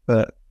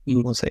 but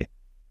we'll see.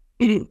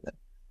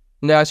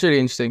 No, it's really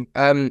interesting.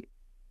 I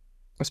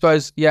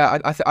suppose, yeah,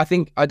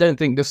 I don't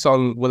think the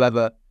song will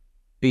ever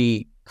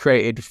be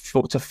created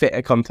to fit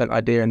a content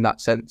idea in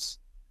that sense,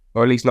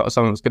 or at least not a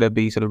song that's going to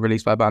be sort of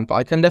released by a band. But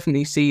I can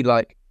definitely see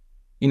like,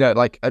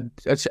 like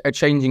a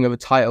changing of a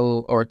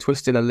title or a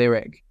twist in a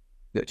lyric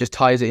that just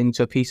ties it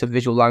into a piece of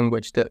visual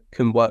language that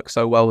can work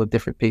so well with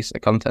different pieces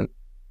of content.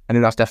 I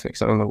think that's definitely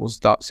something that we'll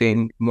start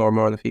seeing more and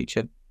more in the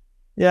future.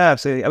 Yeah,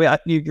 absolutely. I mean,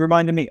 you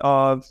reminded me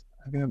of,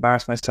 I'm going to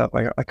embarrass myself.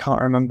 I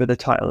can't remember the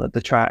title of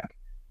the track,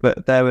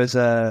 but there was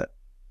a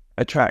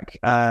track.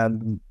 I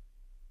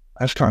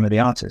just can't remember the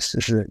artist.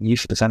 This is a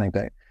useless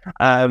anecdote.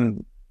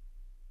 I'm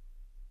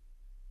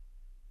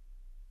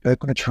going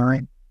to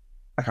try.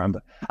 I can't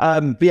remember.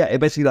 But yeah, it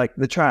basically, like,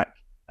 the track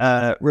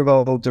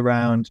revolved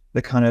around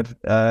the kind of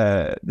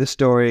the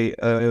story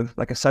of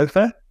like a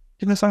sofa. Do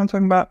you know the song I'm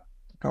talking about? I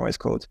can't remember what it's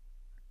called.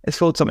 It's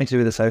called something to do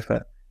with a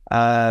sofa.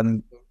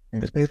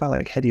 It was made by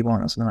like Heady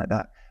One or something like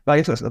that. But I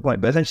guess that's the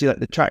point. But essentially, like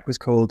the track was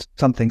called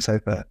Something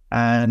Sofa,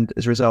 and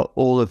as a result,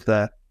 all of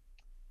the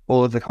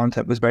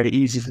content was very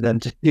easy for them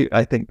to do.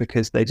 I think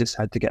because they just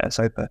had to get a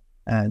sofa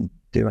and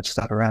do a bunch of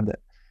stuff around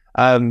it.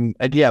 And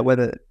yeah, with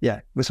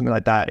something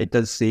like that, it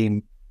does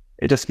seem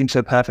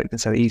so perfect and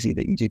so easy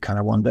that you do kind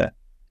of wonder.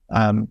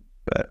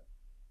 But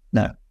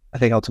no, I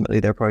think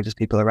ultimately there are probably just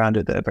people around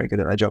it that are very good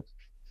at their job.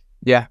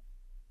 Yeah,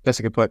 that's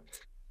a good point.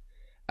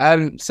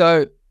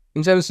 So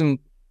in terms of some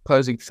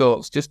closing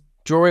thoughts, just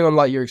drawing on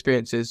like your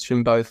experiences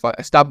from both like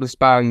established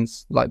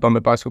bands like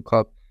Bombay Bicycle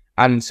Club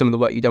and some of the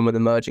work you've done with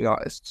emerging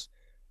artists,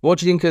 what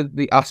do you think are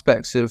the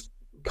aspects of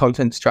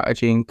content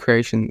strategy and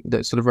creation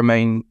that sort of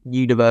remain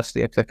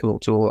universally applicable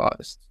to all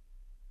artists?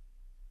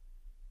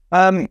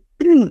 The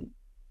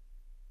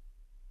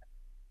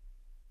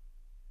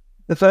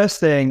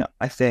first thing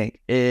I think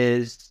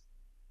is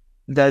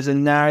there's a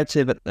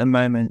narrative at the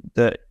moment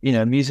that, you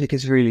know, music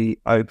is really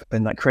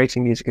open, like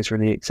creating music is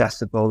really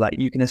accessible, like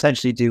you can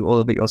essentially do all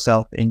of it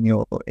yourself in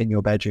your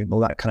bedroom, all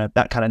that kind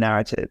of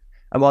narrative.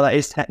 And while that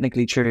is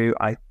technically true,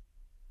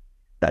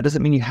 that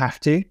doesn't mean you have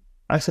to,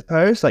 I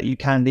suppose. Like you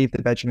can leave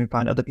the bedroom and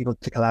find other people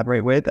to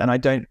collaborate with. And I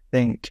don't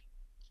think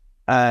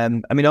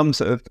I'm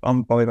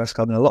Bombay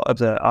Bicycle Club, and a lot of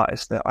the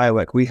artists that I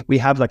work, we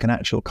have like an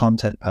actual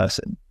content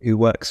person who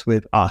works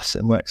with us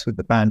and works with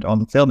the band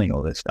on filming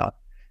all this stuff.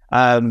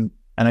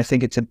 And I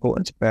think it's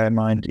important to bear in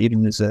mind,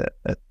 even as an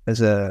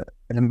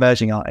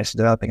emerging artist, a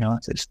developing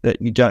artist,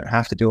 that you don't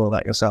have to do all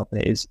that yourself.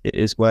 And it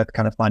is worth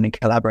kind of finding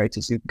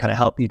collaborators who can kind of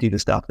help you do the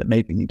stuff that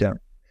maybe you don't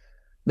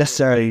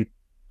necessarily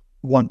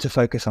want to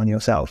focus on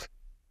yourself.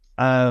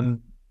 I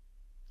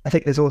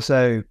think there's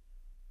also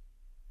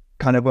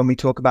kind of, when we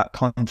talk about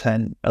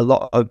content, a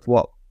lot of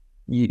what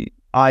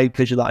I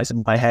visualize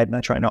in my head, and I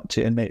try not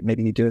to, and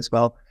maybe you do as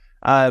well.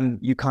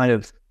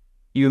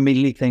 You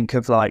immediately think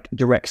of like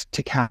direct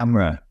to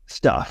camera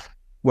stuff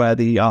where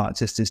the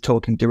artist is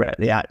talking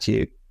directly at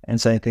you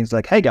and saying things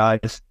like, "Hey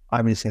guys,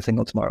 I'm releasing a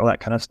single tomorrow," all that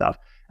kind of stuff.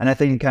 And I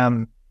think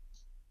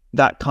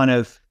that kind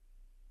of,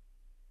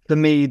 for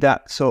me,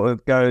 that sort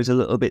of goes a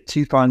little bit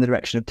too far in the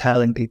direction of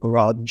telling people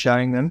rather than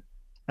showing them,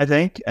 I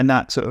think. And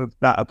that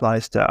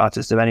applies to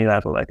artists of any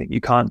level. I think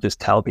you can't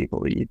just tell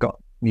people that you've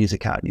got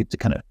music out. You have to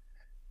kind of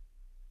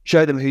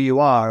show them who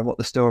you are and what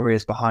the story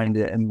is behind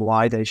it and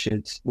why they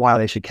should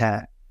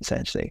care,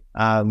 essentially.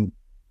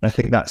 I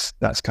think that's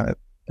kind of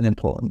an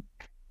important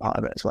part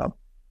of it as well.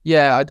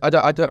 Yeah, I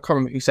can't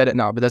remember who said it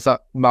now, but there's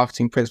that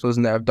marketing principle,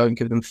 isn't there, of don't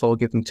give them 4,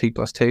 give them 2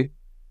 + 2,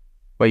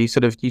 where you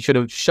should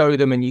have show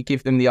them and you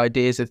give them the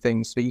ideas of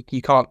things, but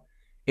you can't.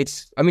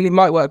 I mean, it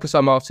might work for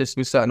some artists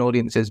with certain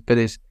audiences, but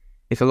it's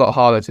a lot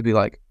harder to be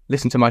like,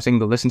 listen to my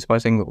single,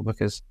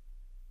 because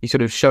you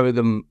sort of show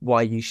them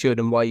why you should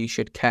and why you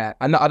should care.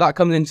 And that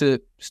comes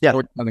into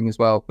storytelling as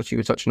well, which you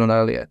were touching on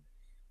earlier.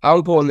 How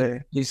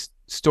important is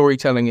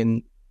storytelling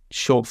in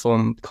short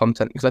form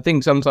content? Because I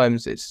think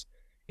sometimes it's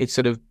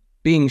sort of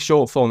being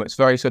short form, it's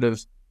very sort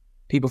of,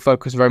 people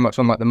focus very much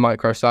on like the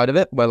micro side of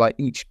it, where like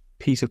each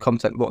piece of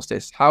content, what's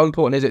this? How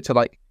important is it to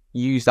like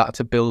use that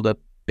to build a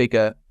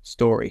bigger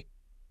story?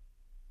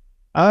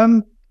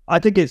 I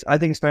think it's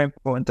very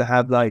important to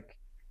have like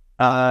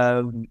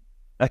a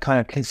kind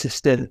of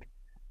consistent.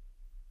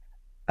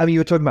 I mean, you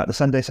were talking about the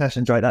Sunday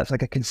sessions, right? That's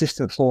like a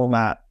consistent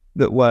format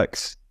that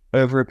works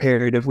over a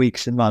period of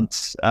weeks and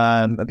months,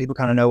 and people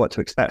kind of know what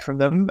to expect from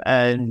them.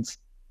 And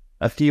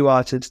a few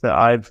artists that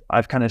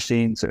I've kind of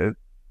seen sort of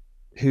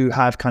who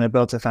have kind of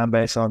built a fan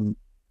base on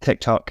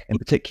TikTok in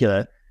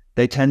particular,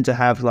 they tend to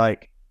have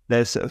like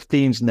there's sort of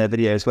themes in their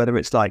videos, whether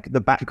it's like the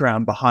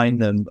background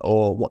behind them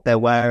or what they're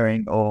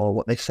wearing or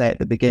what they say at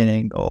the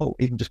beginning or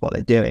even just what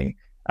they're doing.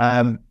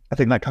 I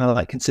think that kind of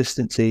like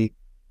consistency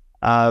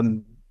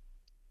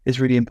is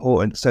really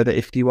important, so that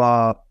if you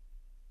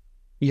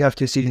have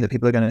to assume that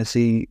people are going to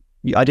see,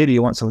 ideally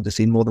you want someone to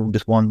see more than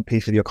just one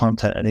piece of your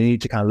content, and they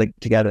need to kind of link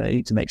together. They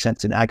need to make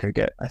sense in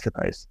aggregate, I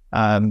suppose,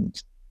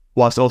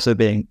 whilst also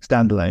being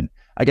standalone.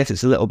 I guess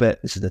it's a little bit,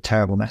 this is a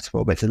terrible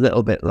metaphor, but it's a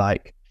little bit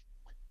like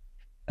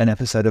an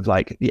episode of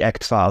like the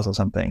X-Files or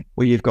something,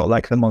 where you've got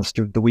like the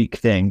monster of the week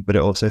thing, but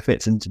it also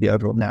fits into the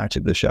overall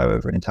narrative of the show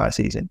over an entire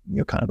season.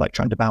 You're kind of like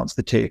trying to balance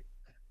the two.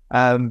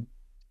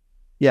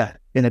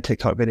 In a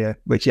TikTok video,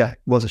 which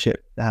was a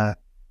shit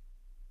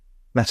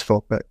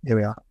metaphor, but here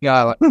we are. Yeah,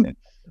 I like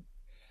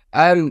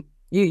it.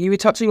 You were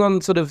touching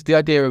on sort of the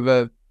idea of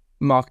a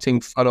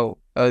marketing funnel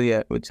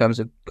earlier in terms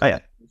of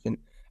I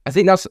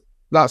think that's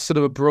sort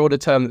of a broader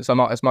term that some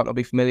artists might not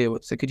be familiar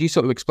with. So could you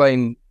sort of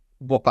explain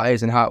what that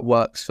is and how it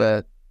works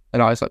for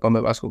an artist like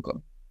Bombay Bicycle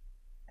Club?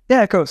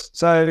 Yeah, of course.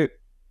 So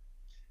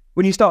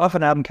when you start off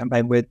an album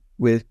campaign with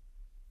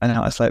an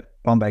artist like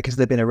Bombay, because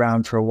they've been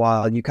around for a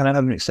while, you kind of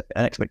have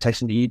an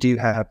expectation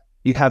that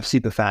you have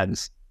super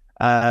fans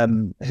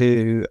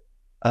who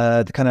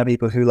the kind of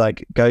people who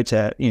like go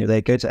to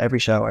every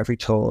show, every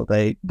tour,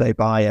 they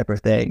buy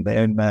everything, they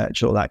own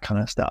merch, all that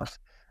kind of stuff.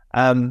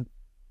 And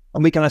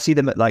we kind of see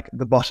them at like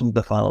the bottom of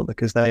the funnel,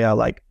 because they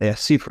are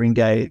super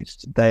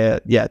engaged.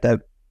 They're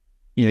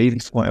even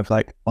to the point of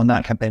like on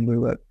that campaign we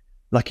were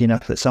lucky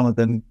enough that some of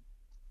them,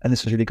 and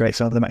this was really great,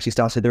 some of them actually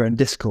started their own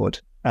Discord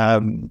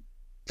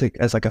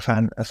as like a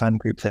fan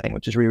group thing,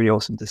 which is really, really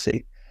awesome to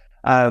see.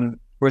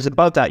 Whereas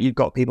above that, you've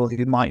got people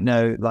who might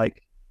know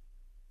like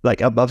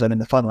above them in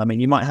the funnel. I mean,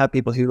 you might have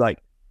people who like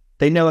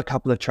they know a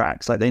couple of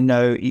tracks, like they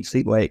know Eat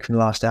Sleep Wake from the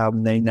last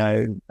album, they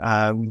know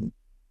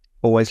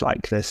Always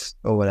Like This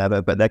or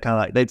whatever, but they're kind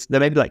of like they're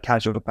maybe like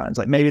casual fans.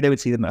 Like maybe they would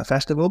see them at a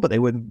festival, but they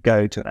wouldn't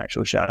go to an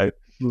actual show.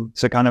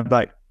 So kind of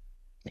like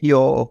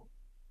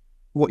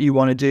what you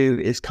want to do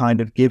is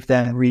kind of give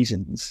them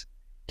reasons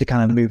to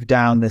kind of move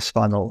down this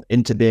funnel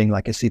into being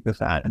like a super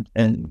fan.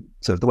 And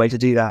sort of the way to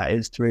do that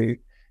is through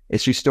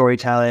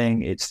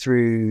storytelling. It's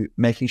through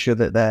making sure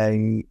that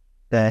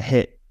they're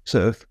hit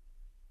sort of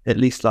at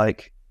least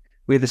like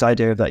we have this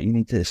idea of that you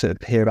need to sort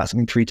of hear about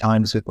something 3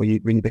 times before you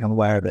really become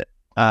aware of it.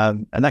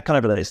 And that kind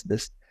of relates to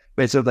this.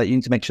 But it's sort of like you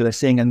need to make sure they're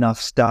seeing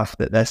enough stuff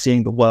that they're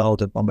seeing the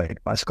world of Bombay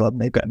Bicycle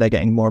Club, and they're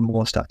getting more and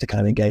more stuff to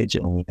kind of engage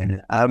in.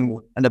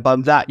 And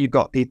above that, you've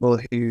got people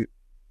who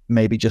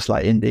maybe just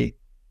like indie,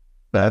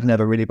 but have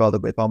never really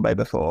bothered with Bombay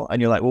before.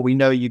 And you're like, well, we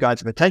know you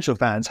guys are potential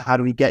fans. How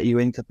do we get you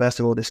into, first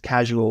of all, this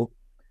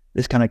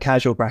kind of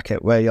casual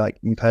bracket where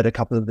you've heard a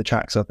couple of the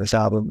tracks of this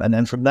album, and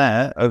then from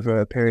there, over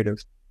a period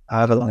of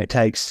however long it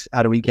takes,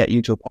 how do we get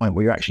you to a point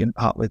where you're actually going to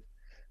part with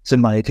some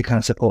money to kind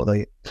of support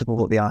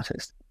the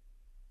artist?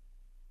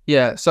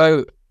 Yeah.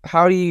 So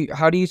how do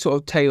you sort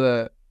of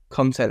tailor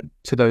content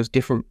to those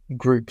different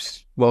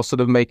groups while sort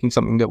of making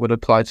something that would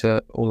apply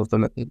to all of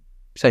them at the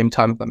same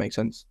time, if that makes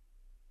sense?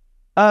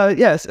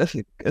 Yes, that's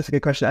a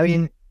good question. I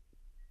mean,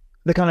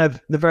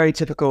 the very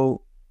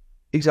typical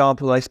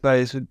example, I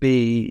suppose, would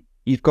be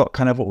you've got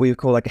kind of what we would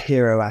call like a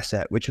hero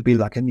asset, which would be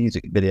like a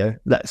music video,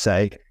 let's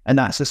say, and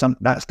that's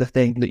the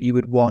thing that you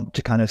would want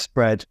to kind of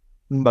spread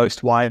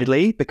most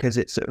widely because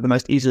it's the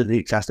most easily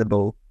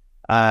accessible.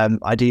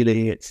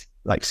 Ideally, it's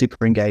like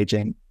super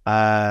engaging.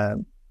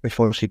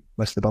 Before obviously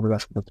most of the Bombay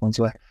Basketball ones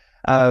were,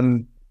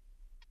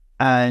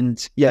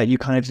 and yeah, you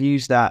kind of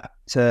use that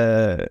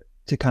to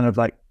kind of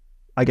like,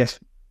 I guess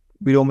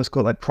we'd almost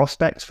call it like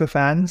prospects for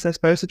fans, I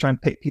suppose, to try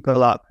and pick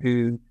people up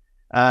who,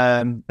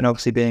 and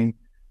obviously being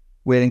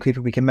weird and creepy,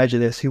 we can measure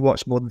this, who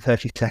watch more than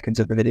 30 seconds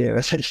of the video,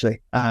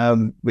 essentially.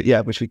 But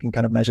yeah, which we can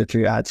kind of measure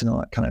through ads and all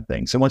that kind of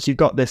thing. So once you've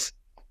got this,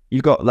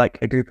 you've got like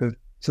a group of,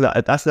 so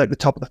that's like the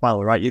top of the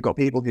funnel, right? You've got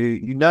people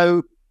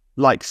who,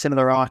 like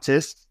similar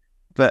artists,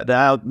 but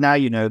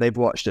now they've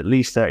watched at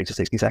least 30 to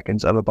 60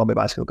 seconds of a Bombay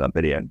Bicycle Club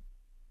video.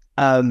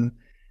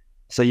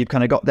 So you've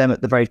kind of got them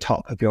at the very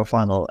top of your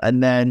funnel.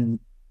 And then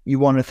you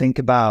want to think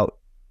about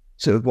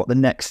sort of what the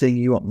next thing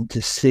you want them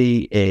to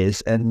see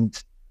is.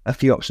 And a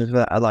few options for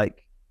that are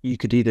like, you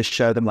could either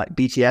show them like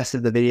BTS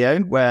of the video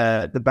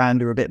where the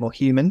band are a bit more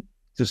human.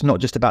 So it's not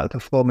just about the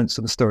performance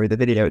or the story of the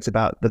video, it's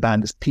about the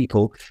band as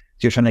people. So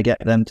you're trying to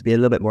get them to be a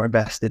little bit more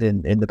invested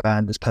in the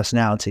band as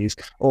personalities.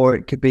 Or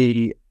it could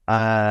be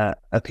a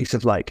piece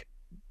of like,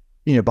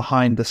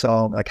 behind the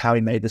song, like how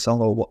he made the song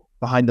or what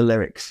behind the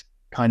lyrics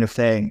kind of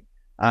thing.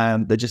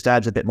 That just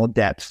adds a bit more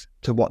depth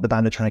to what the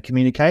band are trying to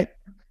communicate.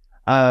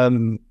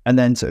 And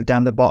then sort of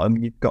down the bottom,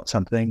 you've got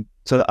something.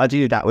 So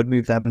ideally that would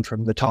move them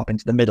from the top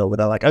into the middle where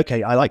they're like,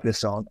 okay, I like this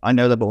song. I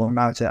know a little bit more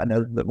about it. I know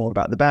a little bit more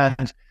about the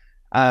band.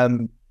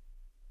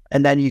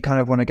 And then you kind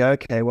of want to go,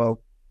 okay,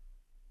 well,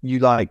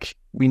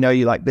 we know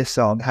you like this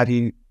song.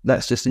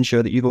 Let's just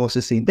ensure that you've also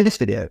seen this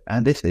video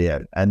and this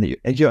video. And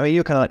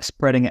you're kind of like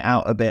spreading it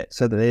out a bit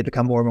so that they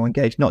become more and more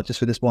engaged, not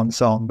just with this one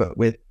song, but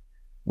with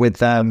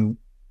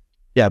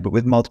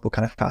multiple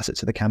kind of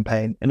facets of the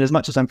campaign. And as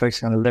much as I'm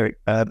focusing on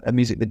a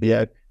music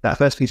video, that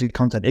first piece of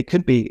content, it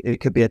could be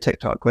a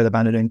TikTok where the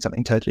band are doing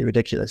something totally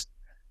ridiculous.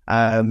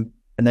 And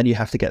then you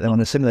have to get them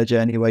on a similar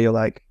journey where you're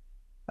like,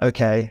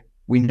 okay,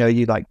 we know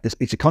you like this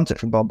piece of content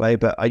from Bombay,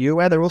 but are you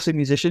aware they're also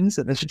musicians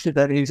and listen to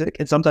their music?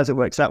 And sometimes it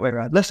works that way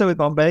around. Less so with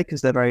Bombay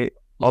because they're very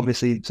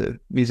obviously sort of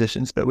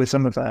musicians, but with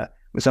some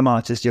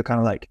artists, you're kind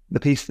of like the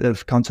piece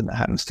of content that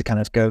happens to kind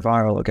of go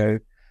viral or go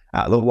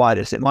out a little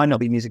widest. It might not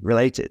be music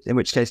related, in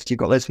which case you've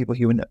got loads of people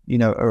who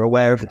are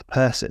aware of the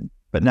person,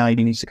 but now you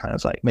need to kind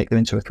of like make them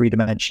into a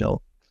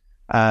three-dimensional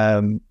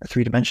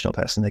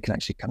person they can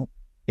actually kind of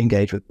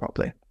engage with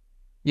properly.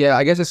 Yeah,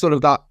 I guess it's sort of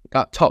that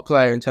top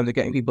layer in terms of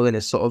getting people in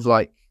is sort of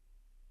like,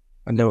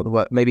 I don't know what the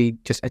word, maybe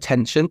just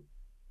attention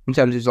in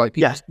terms of like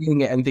people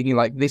seeing it and thinking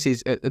like this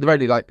is at the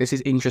very like this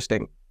is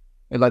interesting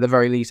at like the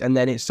very least, and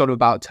then it's sort of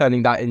about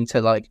turning that into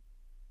like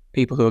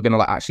people who are going to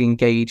like actually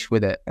engage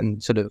with it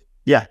and sort of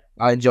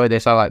I enjoy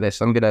this, I like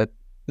this, I'm going to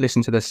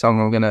listen to this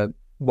song, I'm going to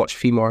watch a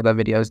few more of their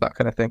videos, that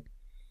kind of thing.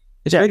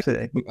 It's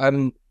absolutely.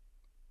 One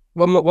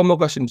more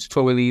question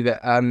before we leave it.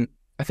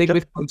 I think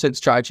with content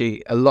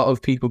strategy, a lot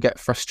of people get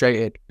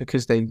frustrated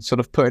because they sort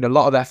of put in a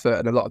lot of effort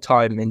and a lot of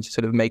time into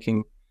sort of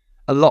making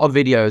a lot of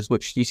videos,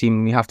 which you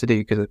seemingly have to do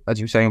because, as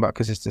you were saying about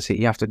consistency,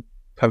 you have to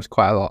post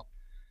quite a lot.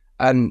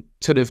 And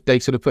they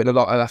put in a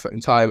lot of effort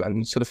and time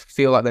and sort of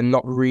feel like they're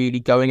not really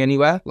going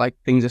anywhere. Like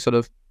things are sort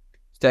of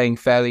staying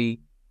fairly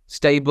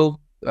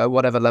stable,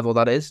 whatever level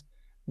that is.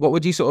 What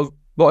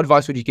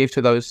advice would you give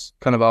to those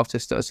kind of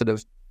artists that are sort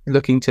of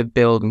looking to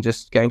build and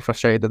just getting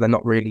frustrated that they're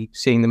not really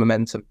seeing the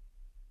momentum?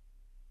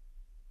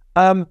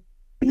 Um,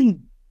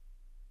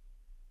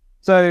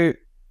 so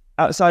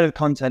outside of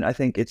content, I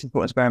think it's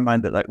important to bear in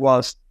mind that like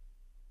whilst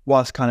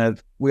kind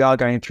of we are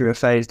going through a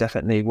phase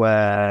definitely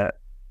where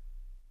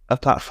a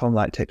platform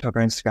like TikTok or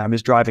Instagram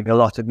is driving a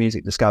lot of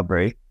music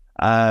discovery,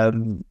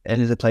 and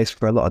is a place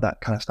for a lot of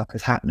that kind of stuff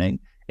is happening.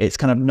 It's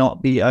kind of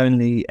not the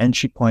only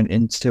entry point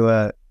into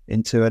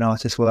an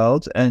artist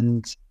world.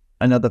 And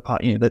another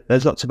part,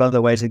 there's lots of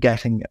other ways of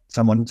getting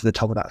someone to the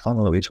top of that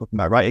funnel that we're talking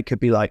about, right? It could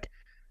be like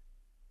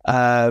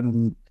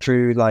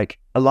through like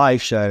a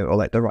live show, or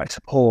like the right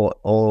support,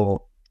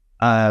 or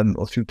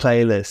through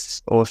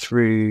playlists, or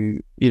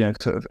through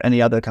sort of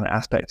any other kind of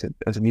aspect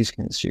of the music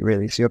industry,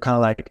 really. So you're kind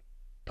of like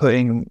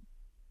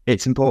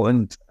it's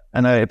important,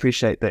 and I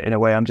appreciate that in a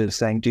way. I'm just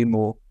saying do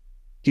more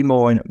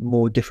and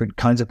more different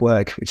kinds of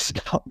work, which is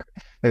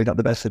maybe not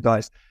the best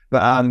advice,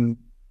 but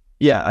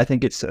yeah, I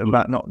think it's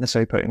about not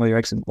necessarily putting all your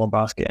eggs in one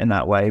basket in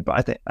that way.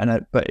 But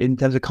but in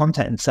terms of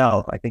content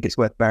itself, I think it's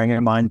worth bearing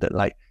in mind that,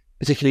 like,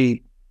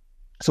 particularly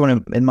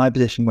someone in my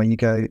position, when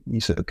you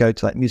sort of go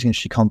to like music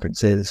industry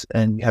conferences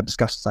and you have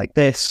discussions like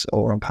this,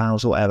 or on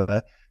panels or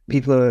whatever,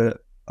 people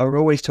are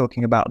always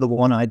talking about the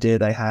one idea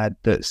they had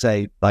that,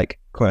 say, like,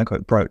 quote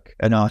unquote, broke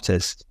an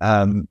artist.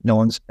 No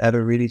one's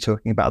ever really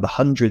talking about the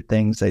 100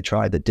 things they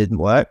tried that didn't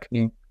work.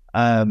 Yeah.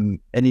 And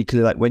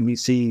equally, like, when you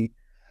see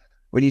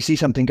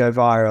something go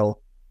viral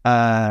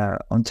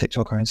on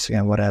TikTok or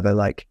Instagram, whatever,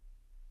 like,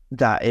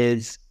 that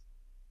is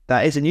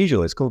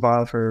unusual. It's called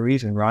viral for a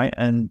reason, right?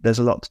 And there's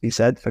a lot to be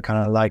said for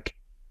kind of like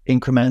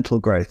incremental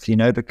growth,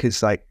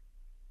 because like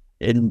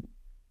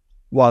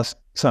whilst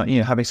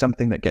having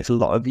something that gets a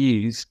lot of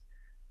views,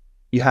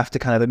 you have to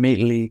kind of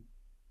immediately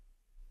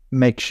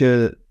make sure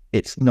that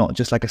it's not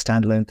just like a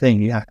standalone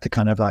thing. You have to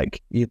kind of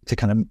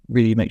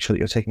really make sure that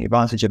you're taking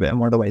advantage of it. And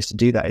one of the ways to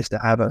do that is to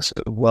have a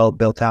sort of well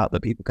built out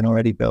that people can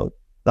already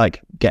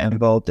get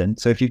involved in.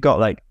 So if you've got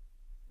like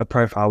a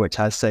profile which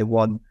has, say,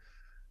 one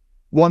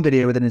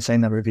video with an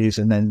insane number of views,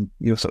 and then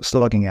you're sort of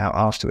slogging out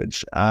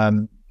afterwards, I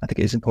think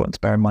it is important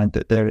to bear in mind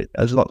that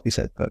there's a lot to be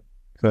said for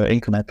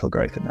incremental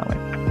growth in that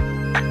way.